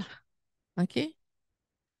scripted lah. Okay.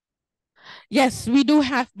 Yes, we do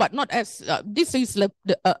have, but not as this is like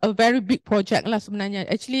a very big project lah sebenarnya.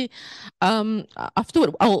 Actually,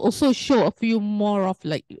 afterward I'll also show a few more of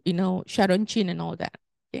like Sharon Chin and all that.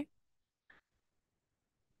 Okay.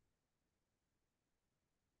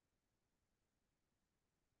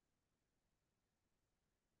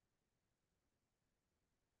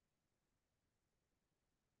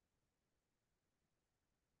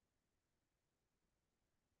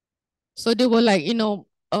 So they were like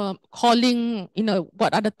calling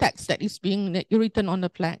what are the text that is being written on the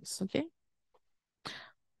flags. Okay.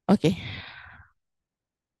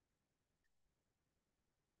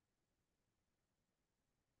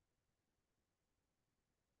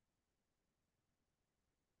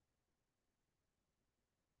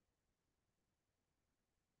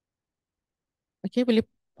 Okay, boleh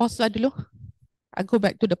pause lah dulu. I go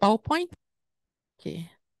back to the PowerPoint. Okay.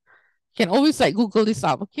 Can always like Google this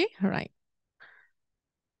up, okay? All right.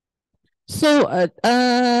 So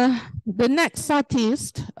the next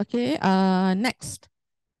artist, okay, next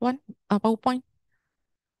one, PowerPoint.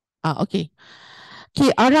 Okay.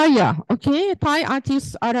 Okay, Araya, okay, Thai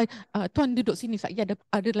artist Araya. Tuan duduk sini, saya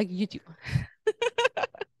ada lagi YouTube.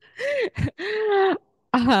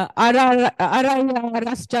 Araya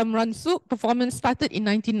Rasjam Ransuk performance started in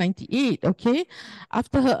 1998, okay?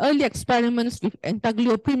 After her early experiments with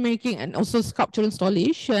intaglio printmaking and also sculpture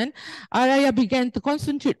installation, Araya began to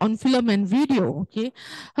concentrate on film and video, okay?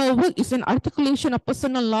 Her work is an articulation of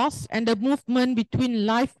personal loss and the movement between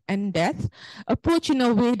life and death, approach in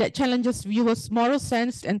a way that challenges viewers' moral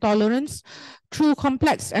sense and tolerance through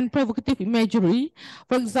complex and provocative imagery.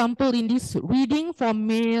 For example, in this reading from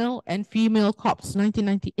Male and Female Corpse,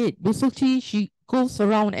 1998, basically she goes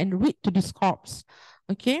around and read to this corpse.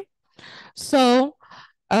 Okay, so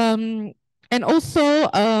and also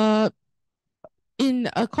in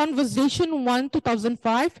a Conversation 1,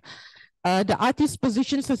 2005, the artist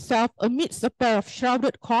positions herself amidst a pair of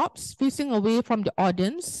shrouded corpses facing away from the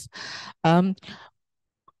audience.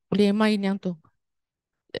 Boleh main yang tu,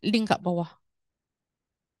 link kat bawah.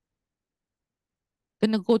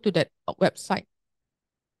 Gonna go to that website.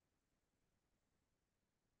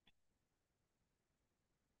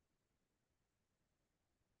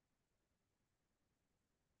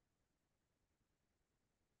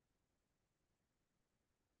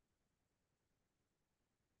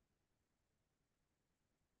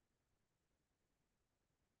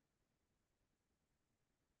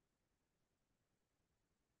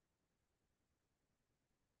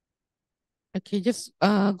 Okay, just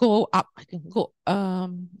go up. I think go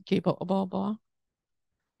okay, bawah.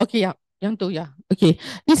 Okay, yeah, yang tu, yeah. Okay,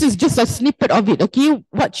 this is just a snippet of it. Okay,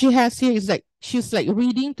 what she has here is like she's like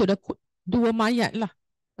reading to the dua mayat lah.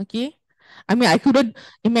 Okay, I mean I couldn't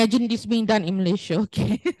imagine this being done in Malaysia.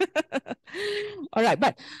 Okay, all right,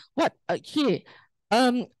 but what? Okay,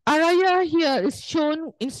 Araya here is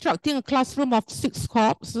shown instructing a classroom of 6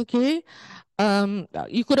 corps. Okay,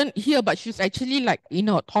 you couldn't hear, but she's actually like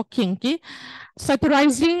talking. Okay.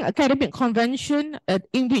 Satirizing academic convention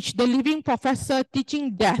in which the living professor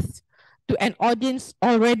teaching death to an audience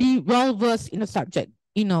already well versed in the subject.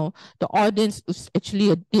 The audience is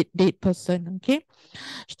actually a dead person. Okay,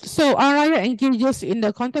 so Araya engages in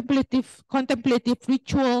the contemplative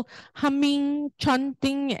ritual, humming,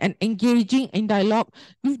 chanting, and engaging in dialogue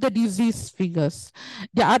with the deceased figures.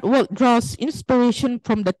 The artwork draws inspiration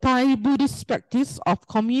from the Thai Buddhist practice of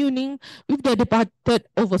communing with the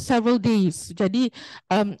departed over several days. Jadi,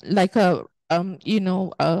 like a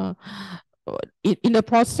in the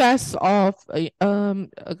process of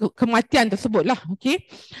kematian tersebut lah, okay.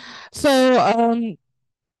 So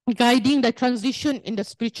guiding the transition in the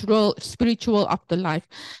spiritual afterlife.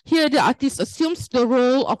 Here, the artist assumes the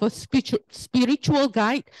role of a spiritual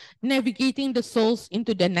guide, navigating the souls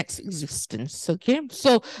into their next existence. Okay,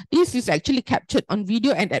 so this is actually captured on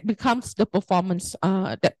video, and it becomes the performance.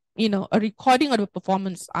 That a recording of the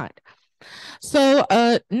performance art. So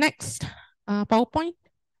next, PowerPoint.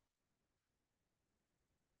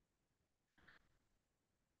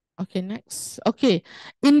 Okay, next. Okay,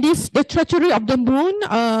 in this, the treachery of the moon,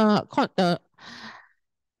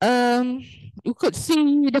 you could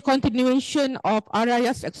see the continuation of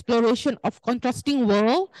Araya's exploration of contrasting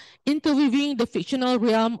world, interweaving the fictional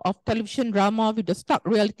realm of television drama with the stark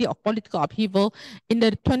reality of political upheaval in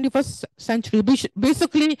the 21st century.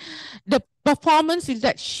 Basically, the performance is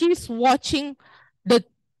that she's watching the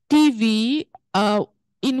TV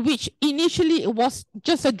in which initially it was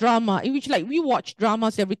just a drama, in which like we watch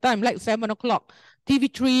dramas every time, like 7 o'clock,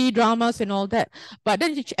 TV3 dramas and all that. But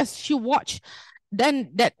then as she watched,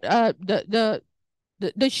 then that the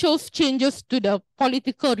show's changes to the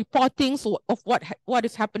political reportings of what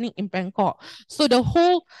is happening in Bangkok. So the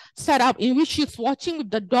whole setup in which she's watching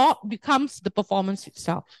with the dog becomes the performance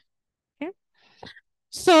itself. Okay.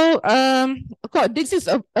 So this is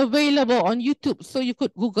available on YouTube, so you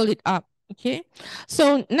could Google it up. Okay,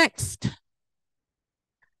 so next.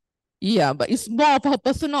 Yeah, but it's more of her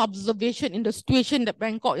personal observation in the situation that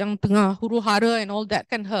Bangkok yang tengah huru-hara and all that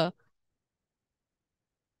kan her.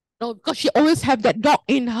 No, because she always have that dog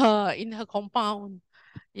in her compound.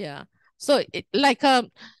 Yeah. So it like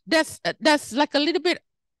there's like a little bit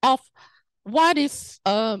of what is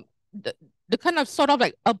the kind of sort of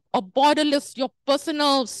like a borderless your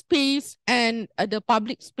personal space and the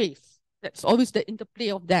public space. That's always the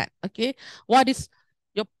interplay of that. Okay, what is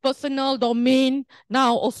your personal domain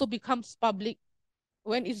now also becomes public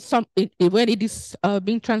when it is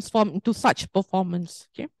being transformed into such performance.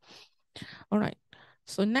 Okay, all right.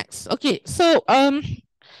 So next, okay, so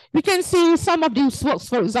we can see some of these works.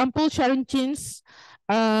 For example, Sharon Chin's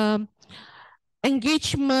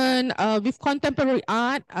engagement with contemporary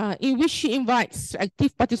art, in which she invites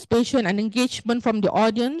active participation and engagement from the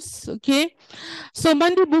audience. Okay, so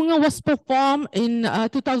Mandi Bunga was performed in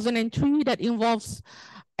 2003 that involves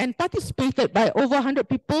and participated by over 100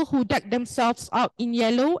 people who decked themselves out in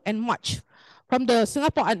yellow and marched from the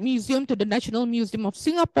Singapore Art Museum to the National Museum of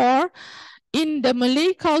Singapore. In the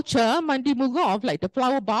Malay culture, Mandi Bunga, of like the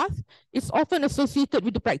flower bath, is often associated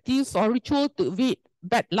with the practice or ritual to evade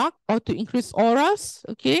bad luck or to increase auras.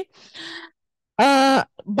 Okay.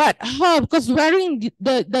 But her, because wearing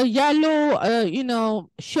the yellow, you know,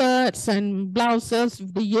 shirts and blouses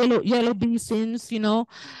with the yellow basins, you know,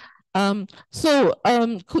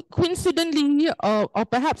 coincidentally, or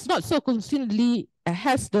perhaps not so coincidentally,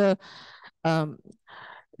 has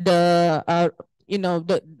you know,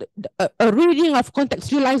 a reading of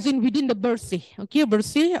contextualizing within the Bersih, okay,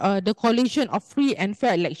 Bersih, the coalition of free and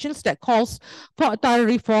fair elections that calls for a thorough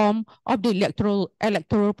reform of the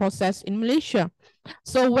electoral process in Malaysia.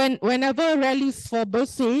 So whenever rallies for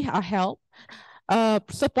Bersih are held,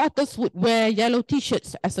 supporters would wear yellow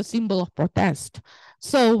t-shirts as a symbol of protest.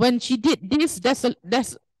 So when she did this,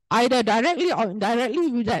 that's either directly or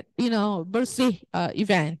indirectly with that, you know, Bersih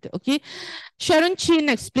event. Okay, Sharon Chin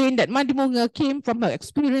explained that Mandi Bunga came from her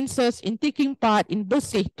experiences in taking part in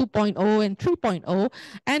Bersih 2.0 and 3.0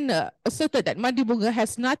 and asserted that Mandi Bunga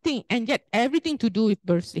has nothing and yet everything to do with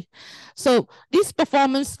Bersih. So this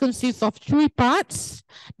performance consists of 3 parts: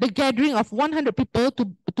 the gathering of 100 people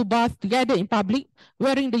to bath together in public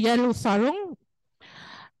wearing the yellow sarung.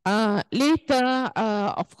 Later,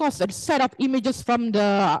 of course, a set of images from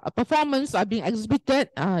the performance are being exhibited,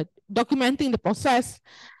 documenting the process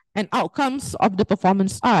and outcomes of the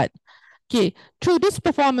performance art. Okay, through this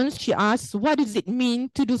performance, she asks, what does it mean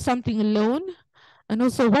to do something alone? And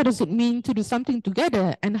also, what does it mean to do something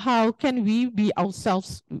together? And how can we be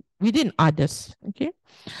ourselves within others? Okay,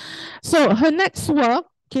 so her next work,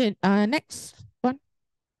 okay, next one.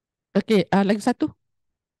 Okay, lagi satu.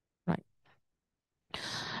 Right.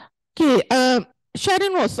 Okay,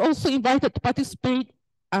 Sharon was also invited to participate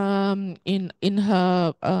in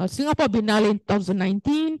her Singapore Biennale in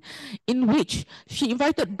 2019, in which she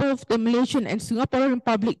invited both the Malaysian and Singaporean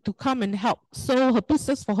public to come and help sew her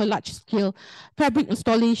pieces for her large-scale fabric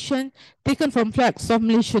installation taken from flags of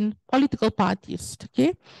Malaysian political parties.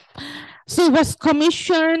 Okay, so it was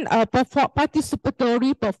commissioned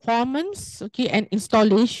participatory performance, okay, and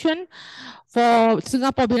installation for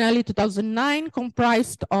Singapore Biennale 2009,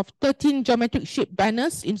 comprised of 13 geometric shaped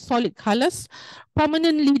banners in solid colors,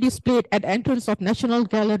 prominently displayed at the entrance of National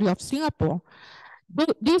Gallery of Singapore.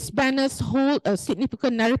 These banners hold a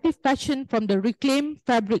significant narrative fashion from the reclaimed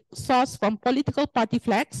fabric sourced from political party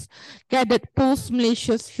flags gathered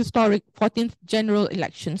post-Malaysia's historic 14th general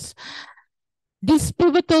elections. This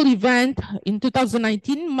pivotal event in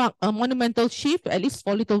 2019 marked a monumental shift, at least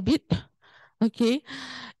for a little bit, okay,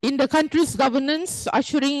 in the country's governance,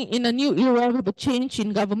 ushering in a new era with a change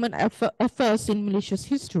in government affairs in Malaysia's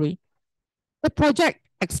history. The project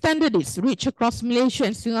extended its reach across Malaysia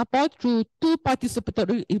and Singapore through 2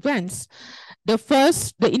 participatory events. The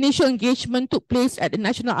first, the initial engagement took place at the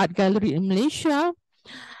National Art Gallery in Malaysia,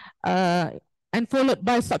 and followed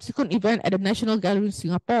by a subsequent event at the National Gallery in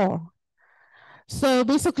Singapore. So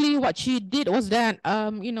basically what she did was that,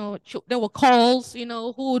 you know, there were calls, you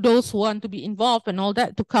know, those who want to be involved and all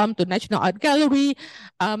that to come to National Art Gallery.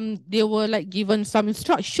 They were like given some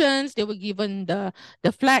instructions. They were given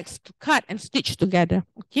the flags to cut and stitch together.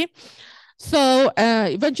 Okay. So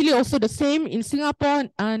eventually also the same in Singapore.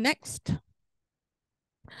 Next.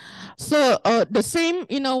 So the same,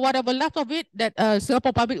 you know, whatever left of it, that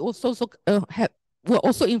Singapore public also were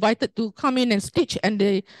also invited to come in and stitch, and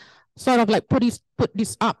they sort of like put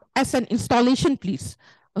this up as an installation piece.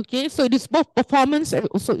 Okay, so it is both performance and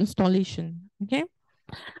also installation. Okay,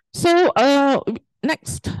 so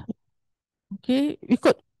next. Okay, we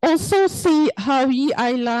could also see how Yi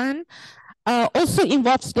Ailan also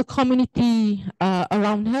involves the community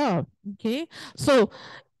around her. Okay, so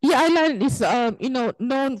Yi Ailan is you know,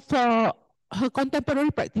 known for her contemporary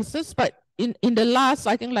practices, but in the last,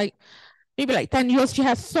 I think, like maybe like 10 years, she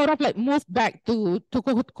has sort of like moved back to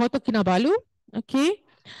Kota Kinabalu, okay,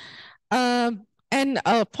 and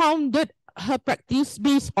founded her practice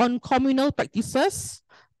based on communal practices,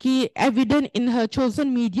 okay, evident in her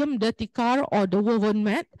chosen medium, the tikar or the woven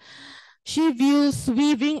mat. She views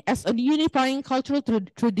weaving as a unifying cultural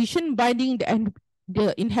tradition, binding the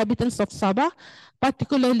the inhabitants of Sabah,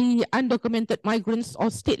 particularly undocumented migrants or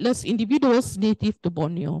stateless individuals native to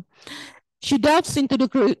Borneo. She delves into the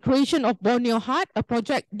creation of Borneo Heart, a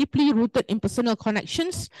project deeply rooted in personal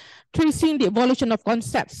connections, tracing the evolution of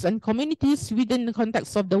concepts and communities within the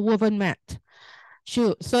context of the woven mat.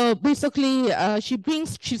 So basically,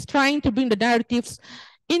 she's trying to bring the narratives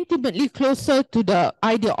intimately closer to the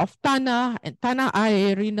idea of tanah and tanah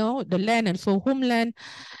air, the land and so homeland,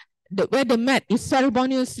 where the mat is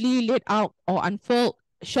ceremoniously laid out or unfold,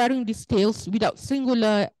 sharing these tales without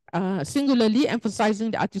singularly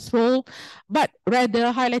emphasizing the artist's role, but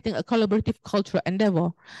rather highlighting a collaborative cultural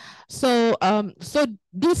endeavor. So,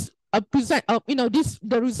 this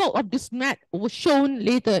the result of this mat was shown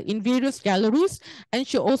later in various galleries, and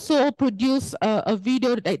she also produced a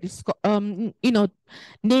video that is,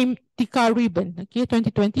 named Tika Ribbon, okay,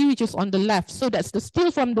 2020, which is on the left. So that's the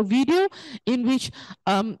still from the video in which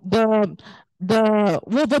the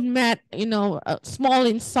woven mat, small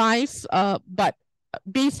in size, but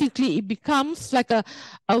basically it becomes like a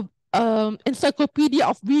encyclopedia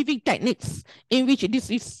of weaving techniques, in which this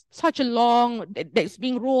is such a long that's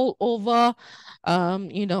being rolled over, from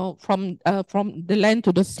the land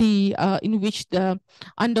to the sea, in which the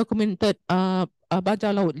undocumented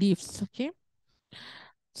Bajau Laut lives. Okay,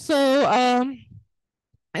 so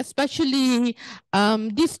especially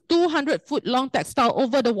this 200-foot long textile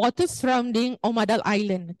over the waters surrounding Omadal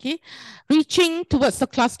Island, okay, reaching towards the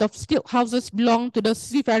cluster of skilled houses belong to the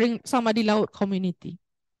seafaring Samadi Laut community.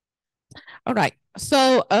 All right,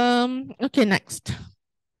 so okay, next.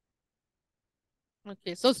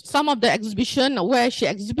 Okay, so some of the exhibition where she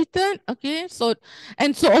exhibited, okay, so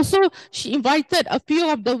also she invited a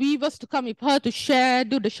few of the weavers to come with her to share,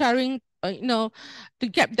 do the sharing, to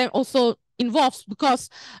get them also involved, because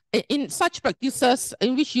in such practices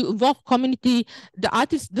in which you involve community, the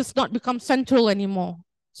artist does not become central anymore.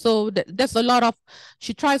 So there's a lot of,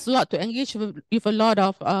 she tries a lot to engage with a lot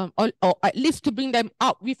of, or at least to bring them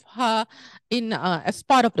out with her in as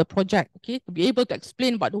part of the project, okay, to be able to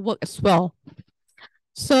explain about the work as well.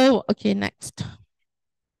 So, okay, next.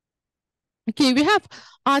 Okay, we have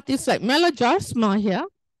artists like Mela Jarsma here,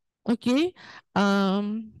 okay,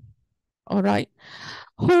 all right,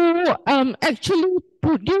 who actually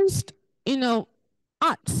produced,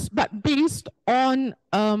 arts, but based on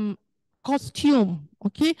costume,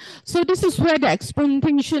 okay? So this is where the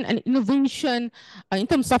experimentation and innovation in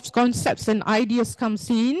terms of concepts and ideas comes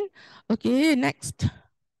in. Okay, next.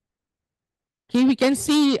 Okay, we can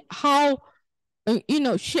see how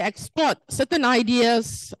she explored certain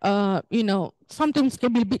ideas, sometimes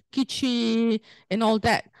can be a bit kitschy and all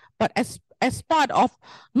that, but as part of,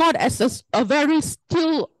 not as a very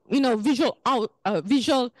still, visual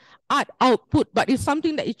art output, but it's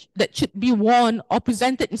something that should be worn or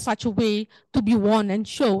presented in such a way to be worn and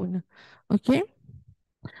shown. Okay.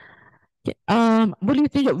 Okay. Boleh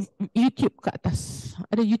tunjuk YouTube kat atas.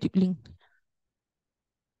 Ada YouTube link.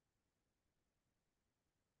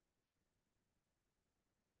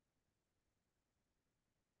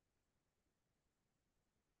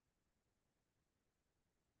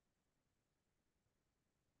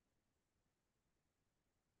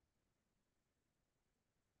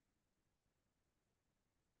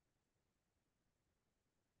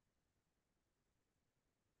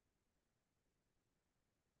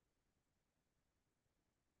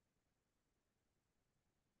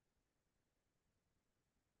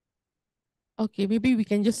 Okay, maybe we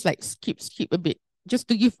can just like skip a bit, just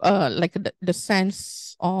to give like the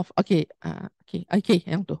sense of, okay,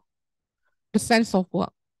 yang tu, the sense of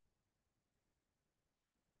what.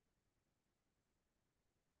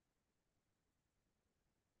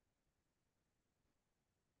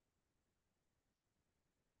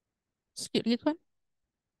 Skip gitu kan?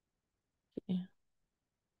 Okay.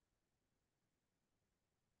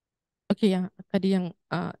 Okay, yang tadi yang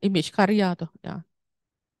image karya tu, ya.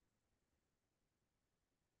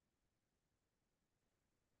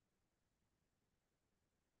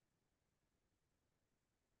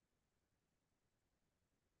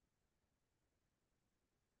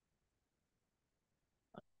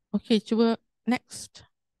 Okay, cuba next.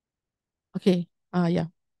 Okay,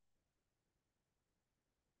 ya.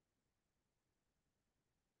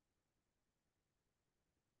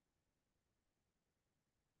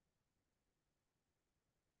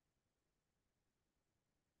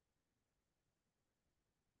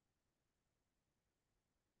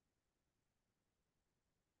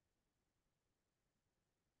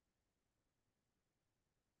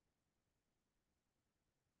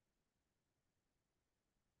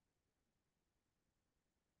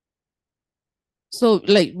 So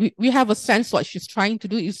like we have a sense what she's trying to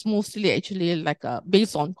do is mostly actually like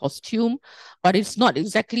based on costume, but it's not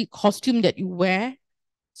exactly costume that you wear.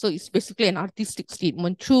 So it's basically an artistic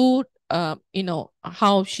statement through,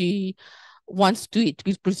 how she wants to it to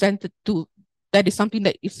be presented to. That is something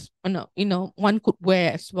that is, one could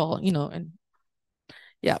wear as well, and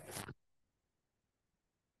yeah.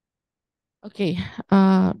 Okay,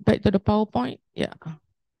 back to the PowerPoint. Yeah.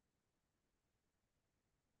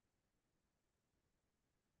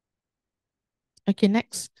 Okay,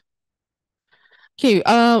 next. Okay,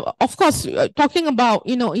 of course, talking about,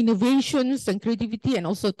 innovations and creativity and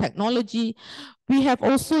also technology, we have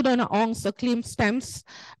also Donna Ong's acclaimed stamps,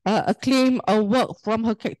 acclaimed work from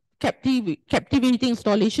her captivating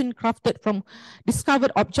installation crafted from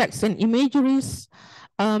discovered objects and imageries.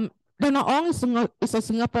 Donna Ong is a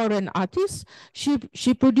Singaporean artist.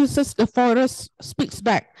 She produces The Forest Speaks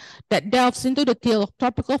Back, that delves into the tale of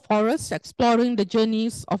tropical forests, exploring the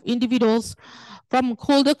journeys of individuals from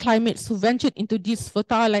colder climates who ventured into this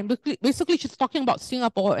fertile land. Basically, she's talking about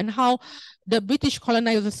Singapore and how the British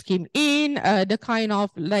colonizers came in, the kind of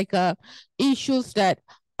like issues that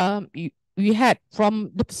we had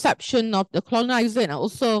from the perception of the colonizer and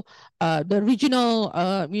also the regional,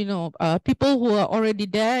 people who are already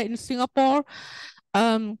there in Singapore.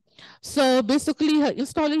 So basically, her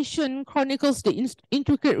installation chronicles the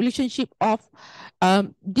intricate relationship of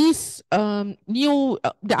this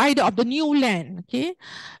the idea of the new land, okay,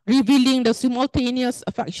 revealing the simultaneous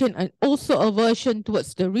affection and also aversion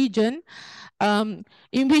towards the region,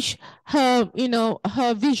 in which her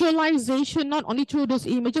visualization, not only through those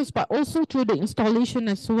images, but also through the installation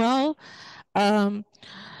as well.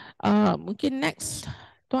 Okay, next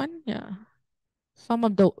one, yeah. Some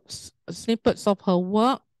of the snippets of her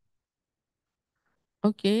work.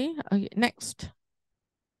 Okay, next.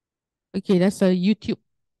 Okay, that's a YouTube.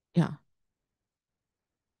 Yeah.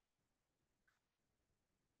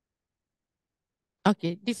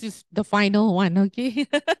 Okay, this is the final one. Okay.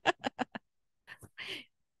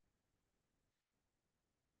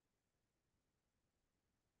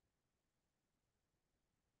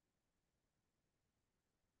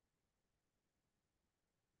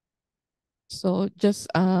 So just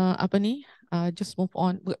apa ni? Just move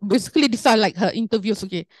on. Basically, these are like her interviews.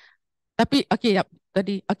 Okay. Tapi okay, yep.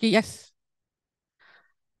 Tadi. Okay, yes.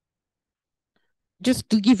 Just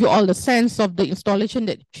to give you all the sense of the installation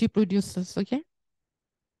that she produces. Okay.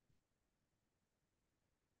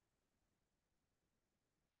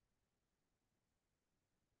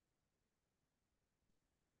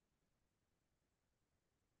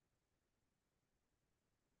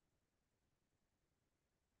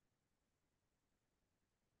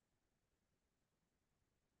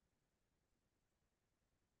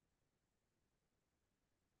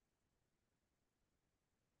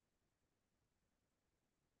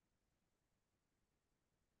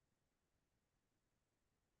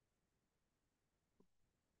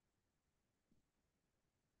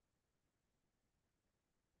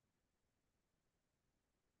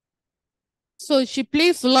 So she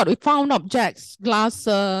plays a lot with found objects,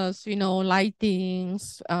 glasses,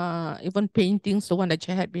 lightings, even paintings, the one that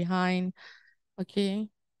she had behind. Okay.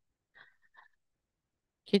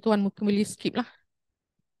 Okay, tuan mungkin boleh skip lah.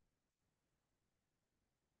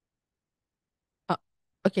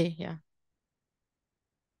 Okay, yeah.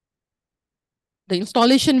 The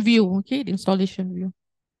installation view, okay, the installation view.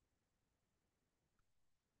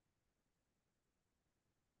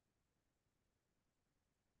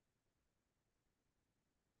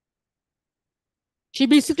 She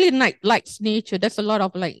basically likes nature. There's a lot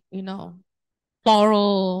of like,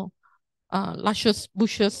 floral, luscious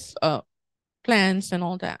bushes, plants and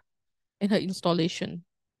all that in her installation.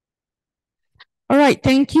 All right,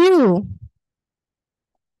 thank you.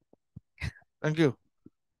 Thank you.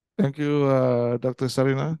 Thank you, Dr.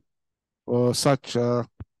 Sarena, for such, I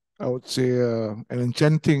would say, an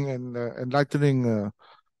enchanting and enlightening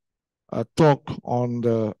talk on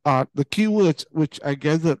the art. The keywords which I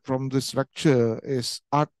gathered from this lecture is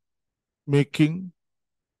art making,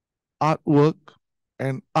 artwork,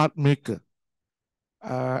 and art maker.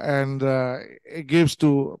 And it gives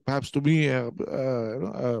to perhaps to me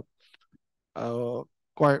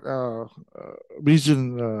quite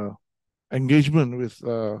reason engagement with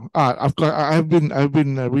art. Of course, I've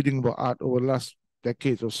been reading about art over the last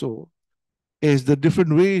decade or so. Is the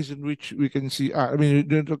different ways in which we can see art. I mean, you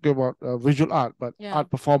didn't talk about visual art, but art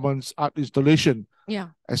performance, art installation,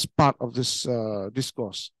 as part of this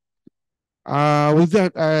discourse. With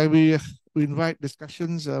that, we invite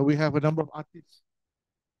discussions. We have a number of artists.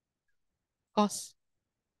 Of course.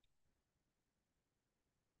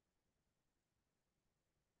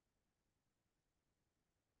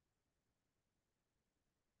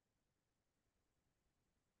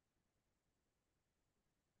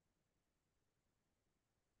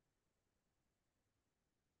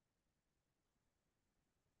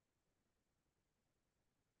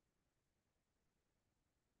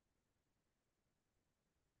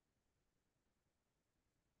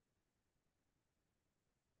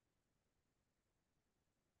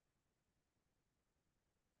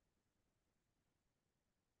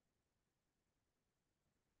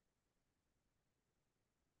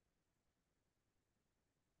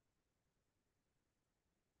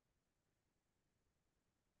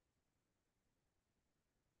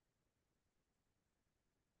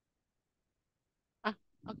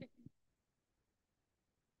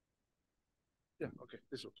 Yeah, okay,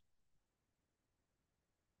 this one.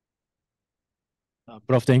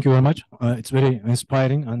 Prof, thank you very much. It's very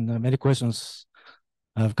inspiring, and many questions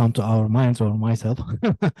have come to our minds, or myself.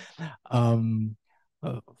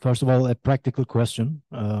 First of all, a practical question.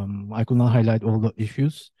 I could not highlight all the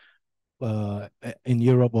issues. In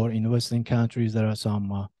Europe or in Western countries, there are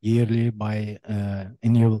some yearly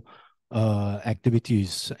biennial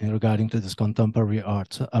activities regarding to this contemporary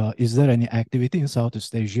art. Is there any activity in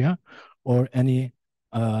Southeast Asia or any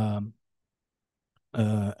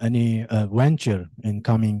venture in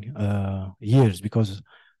coming years? Because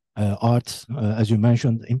art, as you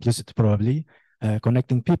mentioned, implicit probably,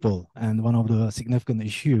 connecting people. And one of the significant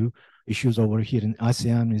issues over here in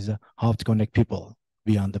ASEAN is how to connect people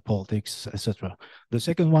beyond the politics, etc. The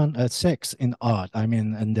second one, sex in art. I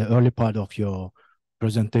mean, in the early part of your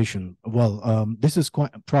presentation, well, this is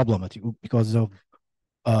quite problematic because of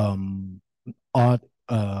art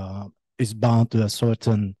is bound to a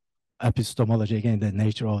certain epistemology, again, the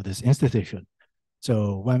nature of this institution.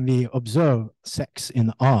 So when we observe sex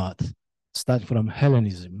in art, start from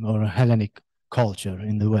Hellenism or Hellenic culture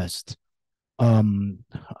in the West,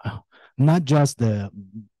 not just the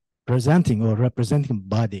presenting or representing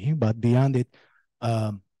body, but beyond it,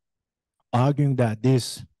 arguing that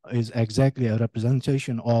this is exactly a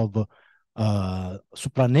representation of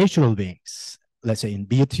supernatural beings, let's say in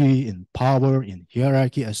beauty, in power, in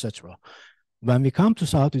hierarchy, etc. When we come to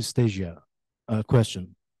Southeast Asia,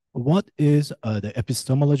 question, what is the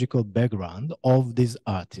epistemological background of these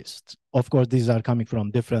artists? Of course, these are coming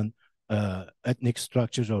from different ethnic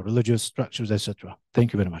structures or religious structures, etc.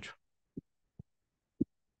 Thank you very much.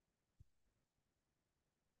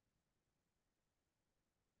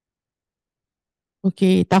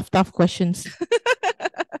 Okay, tough questions.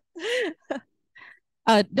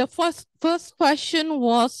 The first question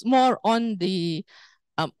was more on the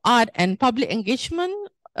art and public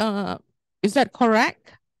engagement. Is that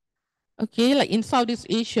correct? Okay, like in Southeast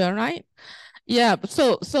Asia, right? Yeah,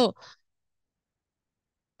 so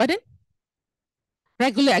pardon?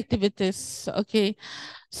 Regular activities, okay.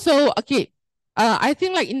 So, okay, I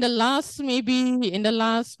think like in the last maybe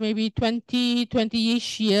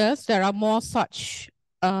 20-ish years, there are more such,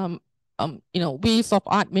 ways of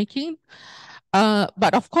art making.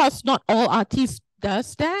 But of course, not all artists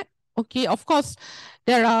does that. Okay, of course,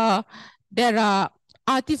 there are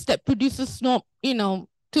artists that produces not,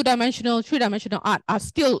 two-dimensional, three-dimensional art are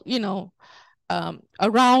still,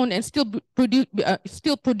 around and still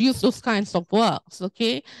produce those kinds of works,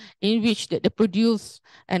 okay, in which they produce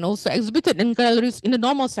and also exhibited in galleries in a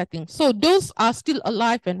normal setting. So those are still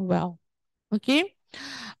alive and well, okay.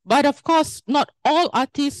 But of course, not all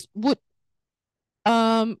artists would,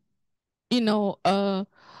 would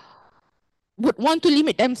want to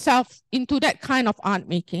limit themselves into that kind of art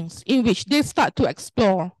makings in which they start to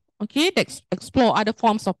explore, okay, they explore other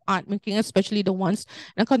forms of art making, especially the ones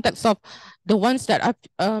in the context of the ones that I've,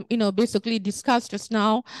 basically discussed just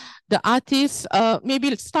now. The artists,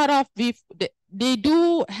 maybe let's start off with, they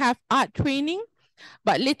do have art training,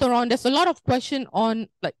 but later on, there's a lot of question on,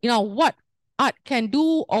 like, what art can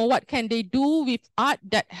do or what can they do with art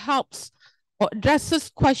that helps or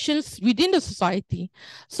addresses questions within the society.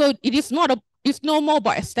 So it is it's no more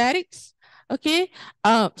about aesthetics, okay?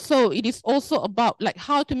 So it is also about like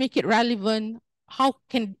how to make it relevant, how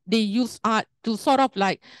can they use art to sort of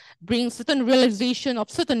like bring certain realization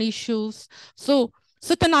of certain issues. So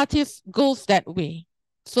certain artists goes that way.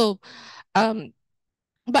 So,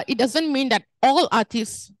 but it doesn't mean that all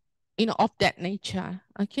artists, of that nature,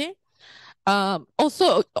 okay?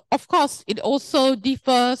 Also, of course, it also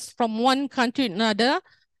differs from one country to another.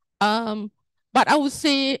 But I would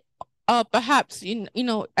say perhaps in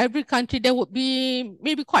every country there would be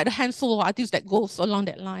maybe quite a handful of artists that goes along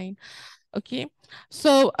that line. Okay,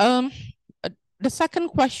 so the second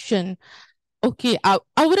question. Okay, I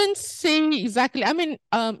wouldn't say exactly. I mean,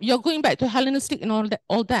 you're going back to Hellenistic and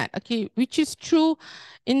all that. Okay, which is true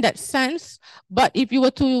in that sense. But if you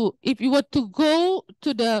were to go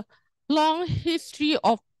to the long history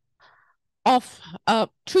of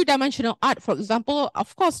three-dimensional art, for example,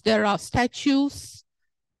 of course there are statues,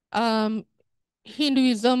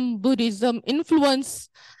 Hinduism, Buddhism influence,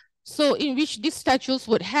 so in which these statues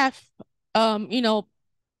would have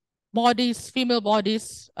bodies, female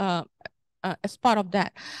bodies, as part of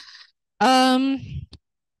that.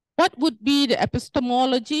 What would be the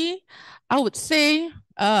epistemology? I would say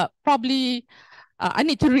probably I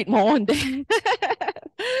need to read more on that.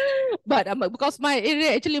 But because my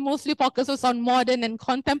area actually mostly focuses on modern and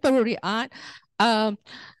contemporary art. But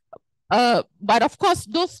of course,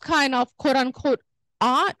 those kind of quote unquote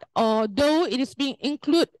art, although it is being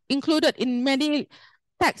included in many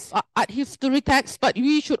texts, art history texts, but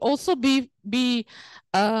we should also be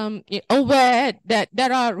aware that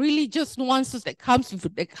there are religious nuances that comes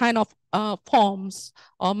with the kind of forms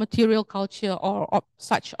or material culture or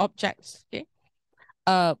such objects. Okay.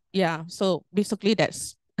 Yeah. So basically,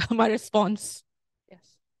 that's my response.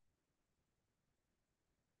 Yes.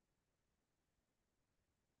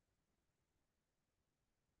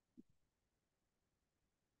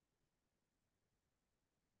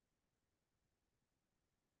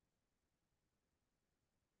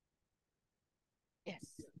 Yes.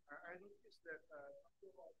 I noticed that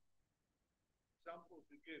examples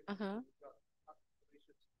you gave.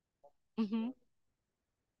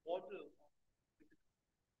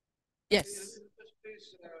 Yes. In the first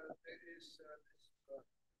place, there is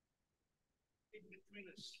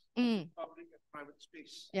in-betweeners, public and private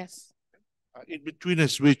space. Yes.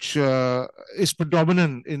 In-betweeners, which is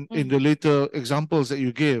predominant in the later examples that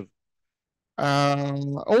you gave.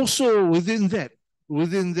 Also within that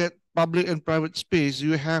public and private space,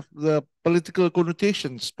 you have the political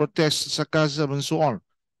connotations, protest, sarcasm, and so on.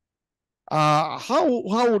 How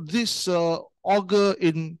would this augur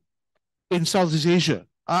in Southeast Asia?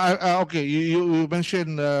 Okay, you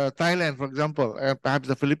mentioned Thailand, for example, and perhaps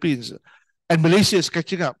the Philippines, and Malaysia is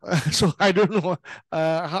catching up. So I don't know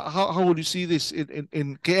how would you see this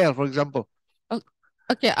in KL, for example?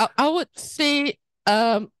 Okay, I would say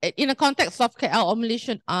in the context of KL or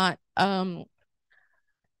Malaysian art,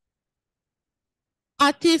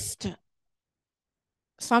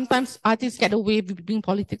 sometimes artists get away with being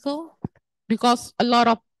political because a lot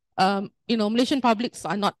of Malaysian publics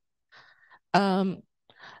are not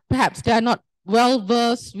perhaps they are not well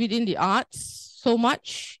versed within the arts so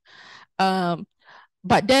much,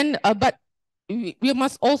 but then but we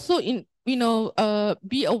must also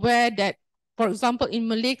be aware that, for example, in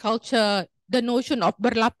Malay culture, the notion of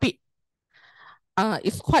berlapik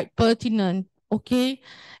is quite pertinent. Okay,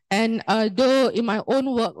 and though in my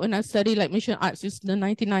own work when I study like Malaysian arts in the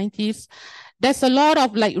 1990s, there's a lot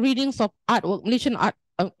of like readings of artwork, Malaysian art,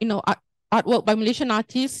 artwork by Malaysian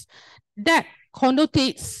artists that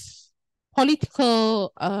connotates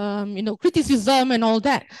political, criticism and all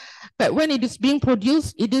that. But when it is being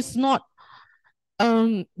produced, it is not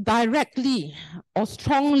directly or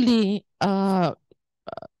strongly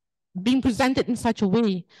being presented in such a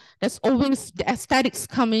way. There's always the aesthetics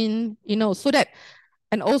come in, so that,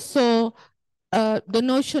 and also the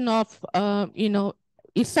notion of,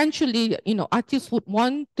 essentially, artists would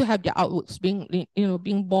want to have their artworks being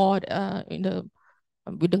bought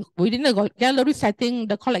within the gallery setting,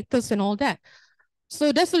 the collectors and all that.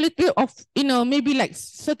 So there's a little bit of, maybe like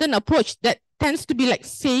certain approach that tends to be like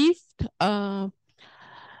saved.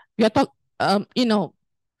 You're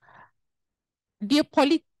dia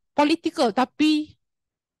political tapi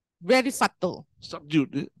very subtle.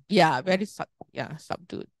 Subdued. Yeah, very subtle. Yeah,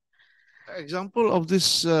 subdued. Example of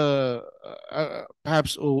this,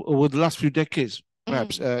 perhaps over the last few decades,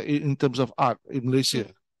 perhaps in terms of art in Malaysia.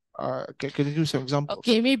 Can you give some examples?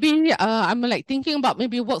 Okay, maybe I'm like thinking about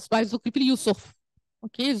maybe works by Zulkifli Yusof.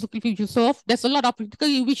 Okay, Zulkifli Yusof. There's a lot of critical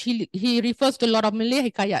in which he refers to a lot of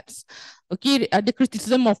Malay hikayats. Okay, the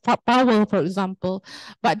criticism of power, for example.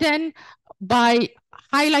 But then by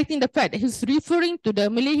highlighting the fact that he's referring to the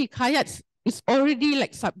Malay hikayats is already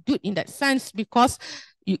like subdued in that sense, because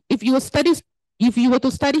if you were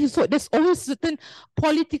to study his work, there's always certain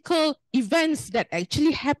political events that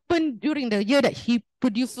actually happen during the year that he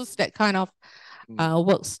produces that kind of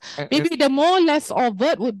works. Maybe the more or less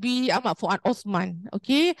overt would be Ahmad Fuad Osman,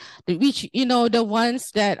 okay, which the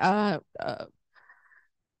ones that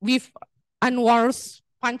with Anwar's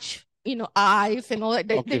punch, eyes and all that.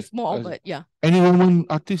 There's more overt, yeah. Any woman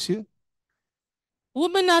artists here?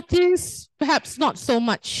 Woman artists, perhaps not so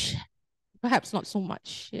much. Perhaps not so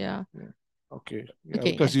much, yeah. Okay,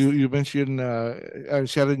 because you mentioned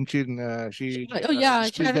Sharon Chin, she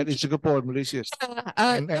split that in Singapore and Malaysia.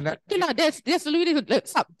 There's a little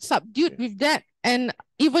bit subdued with that, and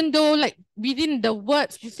even though like within the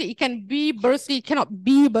words, you see, it can be bursy, it cannot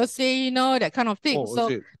be bursy, that kind of thing. So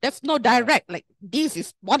there's no direct like this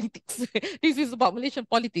is politics. This is about Malaysian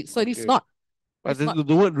politics, so it's not. But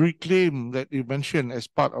the word reclaim that you mentioned as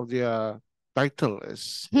part of their title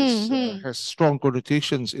has strong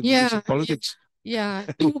connotations in Malaysian politics. Yeah,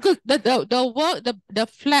 the work, the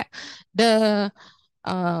flag,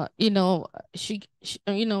 she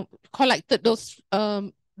collected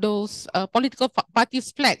those political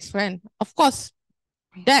parties' flags, right? Of course,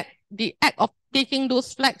 that the act of taking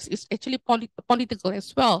those flags is actually political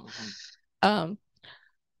as well.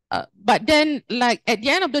 But then, like at the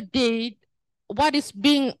end of the day, what is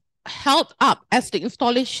being held up as the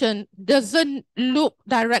installation doesn't look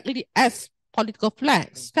directly as political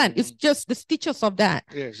flags, kan? It's just the stitches of that.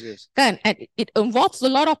 Yes, yes. Kan? And it involves a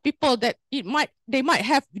lot of people that they might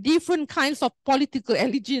have different kinds of political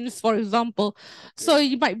allegiance, for example. So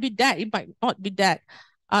it might be that, it might not be that.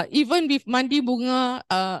 Even with Mandi Bunga,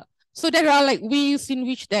 so there are like ways in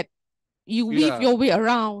which that you weave your way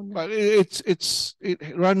around. But it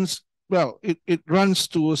runs, well, it runs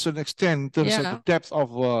to a certain extent in terms of the depth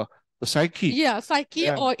of the psyche. Yeah, psyche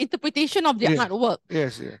or interpretation of the artwork.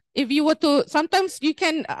 Yes, yeah. If you were to, sometimes you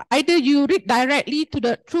can either you read directly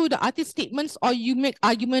to through the artist statements, or you make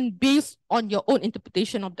argument based on your own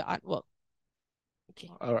interpretation of the artwork. Okay.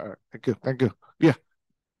 All right. Thank you. Yeah.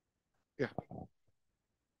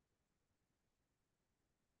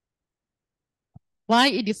 Why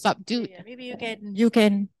it is subdued? Yeah, maybe you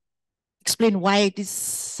can explain why it is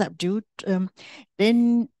subdued.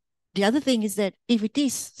 Then the other thing is that if it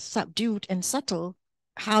is subdued and subtle,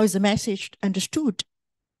 how is the message understood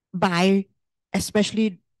by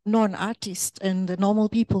especially non-artists and the normal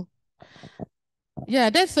people? Yeah,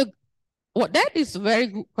 that is a very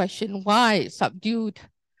good question. Why subdued?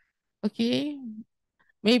 Okay,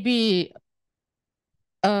 maybe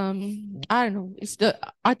I don't know. It's the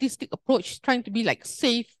artistic approach trying to be like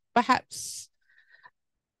safe, perhaps.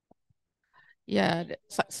 Yeah,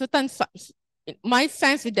 certain my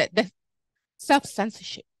sense is that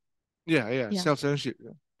self-censorship. Yeah. Self-censorship.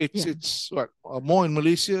 It's what, more in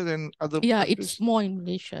Malaysia than other countries? Yeah, it's more in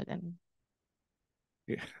Malaysia than.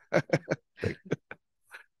 Yeah.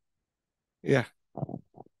 Yeah.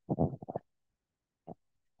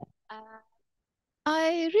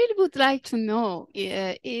 I really would like to know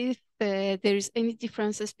if there is any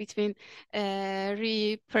differences between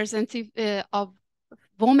representative of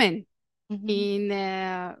women in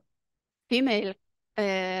female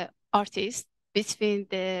artists between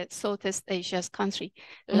the Southeast Asia's country.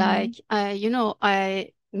 Like, I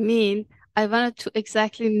wanted to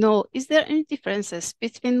exactly know, is there any differences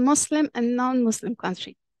between Muslim and non-Muslim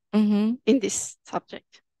country in this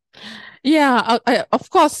subject? Yeah, of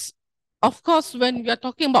course, when we are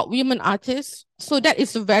talking about women artists, so that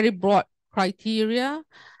is a very broad criteria.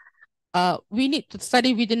 We need to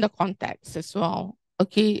study within the context as well.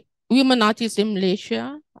 Okay, women artists in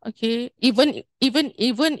Malaysia. Okay, even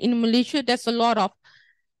in Malaysia, there's a lot of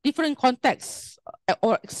different contexts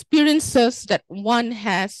or experiences that one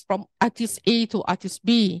has from artist A to artist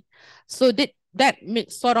B. So that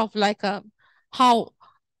makes sort of like how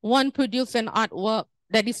one produces an artwork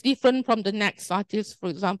that is different from the next artist, for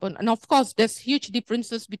example. And of course, there's huge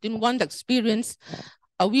differences between one's experience,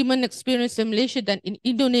 a women experience in Malaysia, than in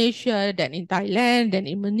Indonesia, than in Thailand, than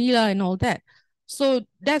in Manila and all that. So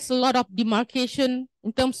there's a lot of demarcation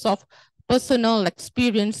in terms of personal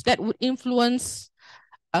experience that would influence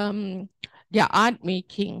their art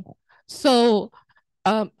making. So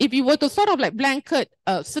if you were to sort of like blanket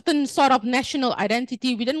a certain sort of national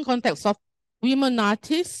identity within the context of women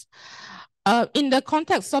artists, in the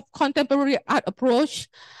context of contemporary art approach,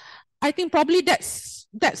 I think probably that's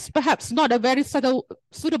perhaps not a very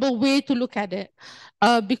suitable way to look at it,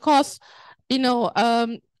 because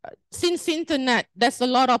since internet, there's a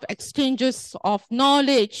lot of exchanges of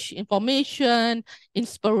knowledge, information,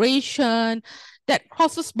 inspiration that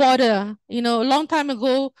crosses border. A long time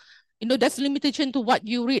ago, there's limitation to what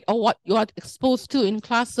you read or what you are exposed to in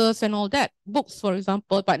classes and all that, books, for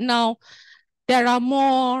example. But now there are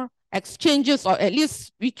more exchanges, or at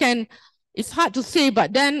least it's hard to say,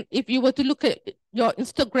 but then if you were to look at your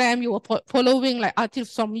Instagram, you were following like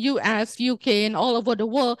artists from US, UK, and all over the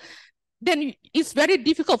world, then it's very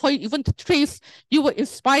difficult for you even to trace you were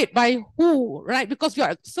inspired by who, right? Because you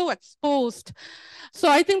are so exposed. So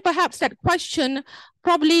I think perhaps that question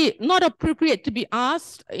probably not appropriate to be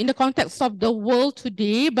asked in the context of the world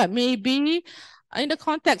today, but maybe in the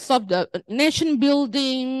context of the nation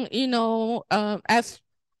building, as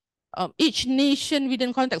each nation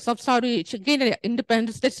within context of Saudi gain their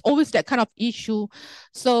independence, there's always that kind of issue.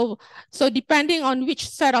 So depending on which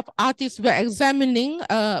set of artists we're examining,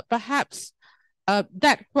 perhaps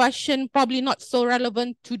that question probably not so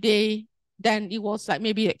relevant today than it was like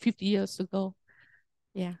maybe like 50 years ago.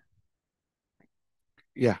 Yeah.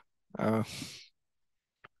 Yeah.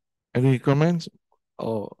 Any comments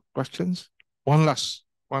or questions? One last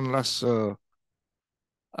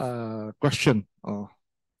question.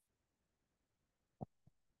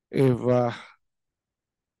 If you want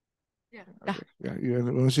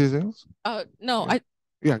to say something else? No,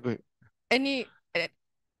 yeah, go ahead. Any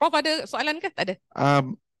Prof ada soalan ke? Tak ada?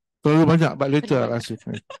 Terlalu banyak, but later I'll ask you.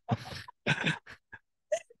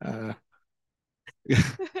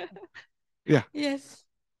 Yeah. Yes.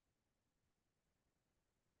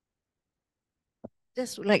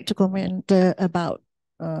 Just would like to comment about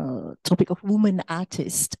topic of woman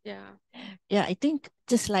artist. Yeah. Yeah, I think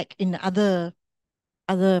just like in other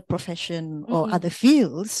profession or Mm-mm. other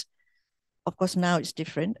fields, of course now it's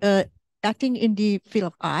different. I think in the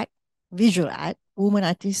field of art, visual art, woman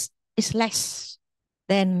artist is less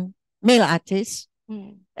than male artists.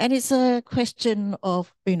 And it's a question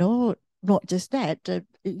of, not just that,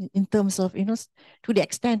 in terms of, to the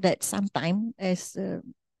extent that sometimes as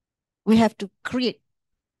we have to create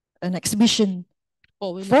an exhibition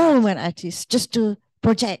For women artists just to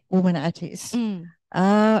project women artists.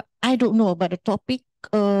 I don't know about the topic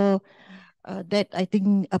that I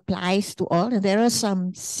think applies to all. And there are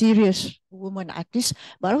some serious women artists,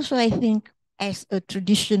 but also I think as a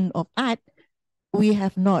tradition of art, we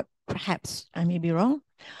have not, perhaps I may be wrong,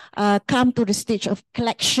 come to the stage of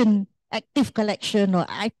active collection or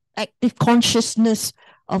active consciousness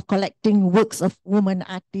of collecting works of women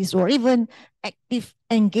artists, or even active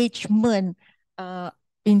engagement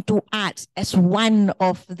into arts as one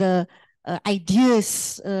of the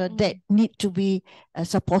ideas that need to be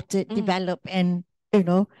supported, developed, and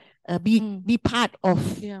be part of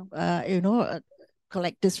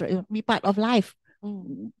collectors, be part of life.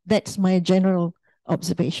 That's my general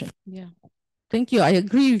observation. Yeah. Thank you. I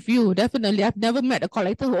agree with you. Definitely. I've never met a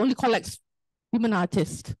collector who only collects women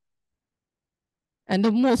artists.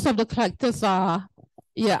 And most of the collectors are,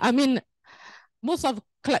 most of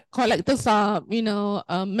collectors are,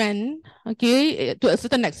 men, okay? To a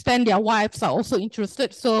certain extent, their wives are also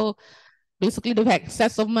interested. So basically they have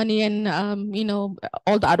excess of money, and,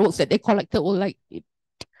 all the artworks that they collected will like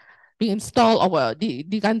be installed or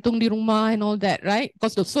digantung di rumah and all that, right?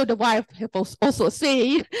 Because so the wife have also a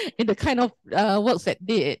say in the kind of works that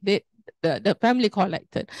the family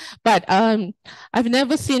collected. But I've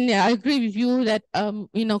never seen, I agree with you that, a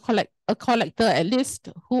collector at least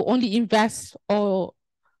who only invests or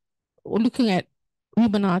looking at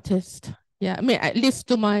women artists. Yeah, I mean, at least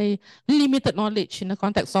to my limited knowledge in the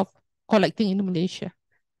context of collecting in Malaysia.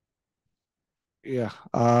 Yeah,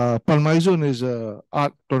 Palmaizun is a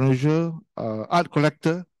art connoisseur, art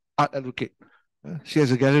collector, art advocate. She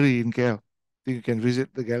has a gallery in KL. I think you can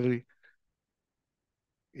visit the gallery.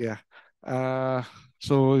 Yeah.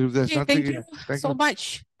 So if there's nothing, Thank you so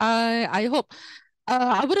much. I hope.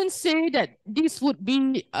 I wouldn't say that this would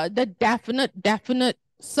be the definite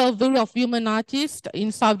survey of women artists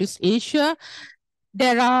in Southeast Asia.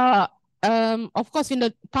 There are, of course, in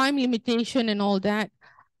the time limitation and all that.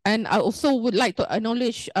 And I also would like to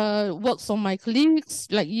acknowledge works of my colleagues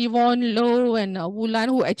like Yvonne, Low, and Wulan,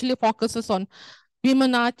 who actually focuses on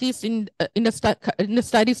women artists in the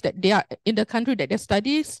studies that they are in the country that they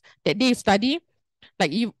study.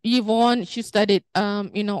 Like Yvonne, she studied, on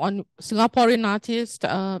Singaporean artists.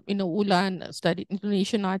 Wulan studied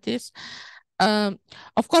Indonesian artists.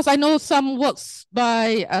 Of course, I know some works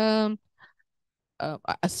by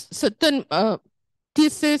a certain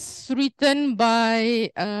thesis written by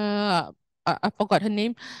I forgot her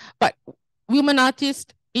name, but women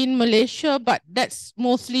artists in Malaysia, but that's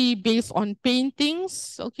mostly based on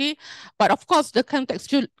paintings, okay? But of course, the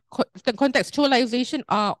contextualization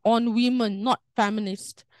are on women, not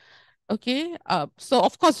feminist, okay? So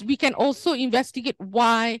of course, we can also investigate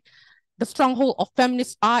why the stronghold of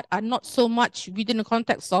feminist art are not so much within the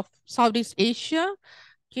context of Southeast Asia,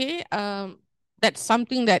 okay? That's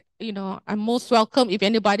something that, I'm most welcome if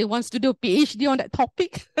anybody wants to do a PhD on that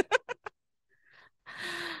topic.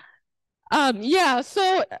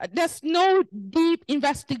 So there's no deep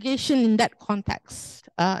investigation in that context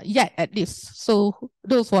yet, at least. So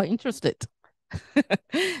those who are interested.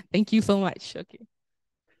 Thank you so much. Okay.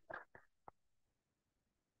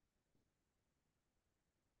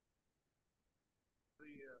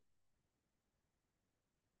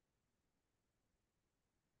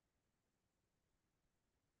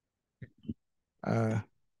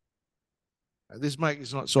 This mic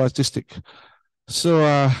is not so artistic.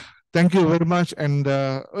 So thank you very much. And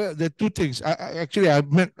well, there are two things. I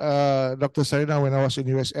met Dr. Sarena when I was in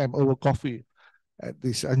USM over coffee at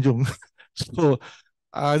this Anjung. So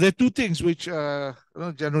there are two things which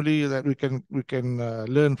generally that we can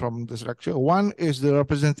learn from this lecture. One is the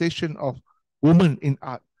representation of women in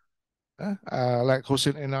art, like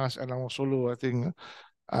Hossein Enas and Amor Solo. I think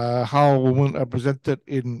how women are presented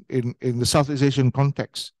in the Southeast Asian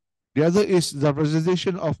context. The other is the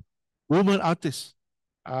representation of women artists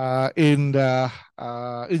in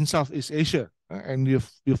Southeast Asia, and you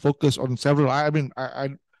focus on several. I mean,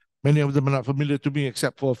 many of them are not familiar to me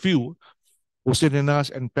except for a few, Hossein Enas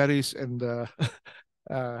and Paris, and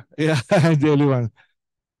yeah, the only one.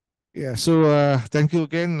 Yeah, so thank you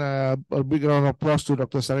again. A big round of applause to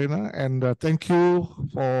Dr. Sarena, and thank you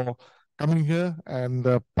for coming here and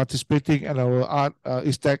participating in our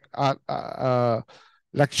ISTAC Art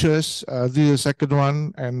Lectures. This is the second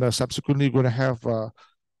one, and subsequently going to have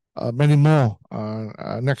many more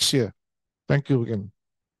next year. Thank you again.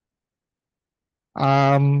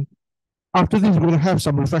 After this, we're going to have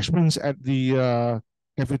some refreshments at the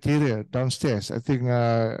cafeteria downstairs. I think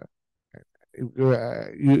you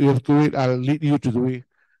have to wait. I'll lead you to the way.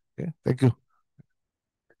 Okay, thank you.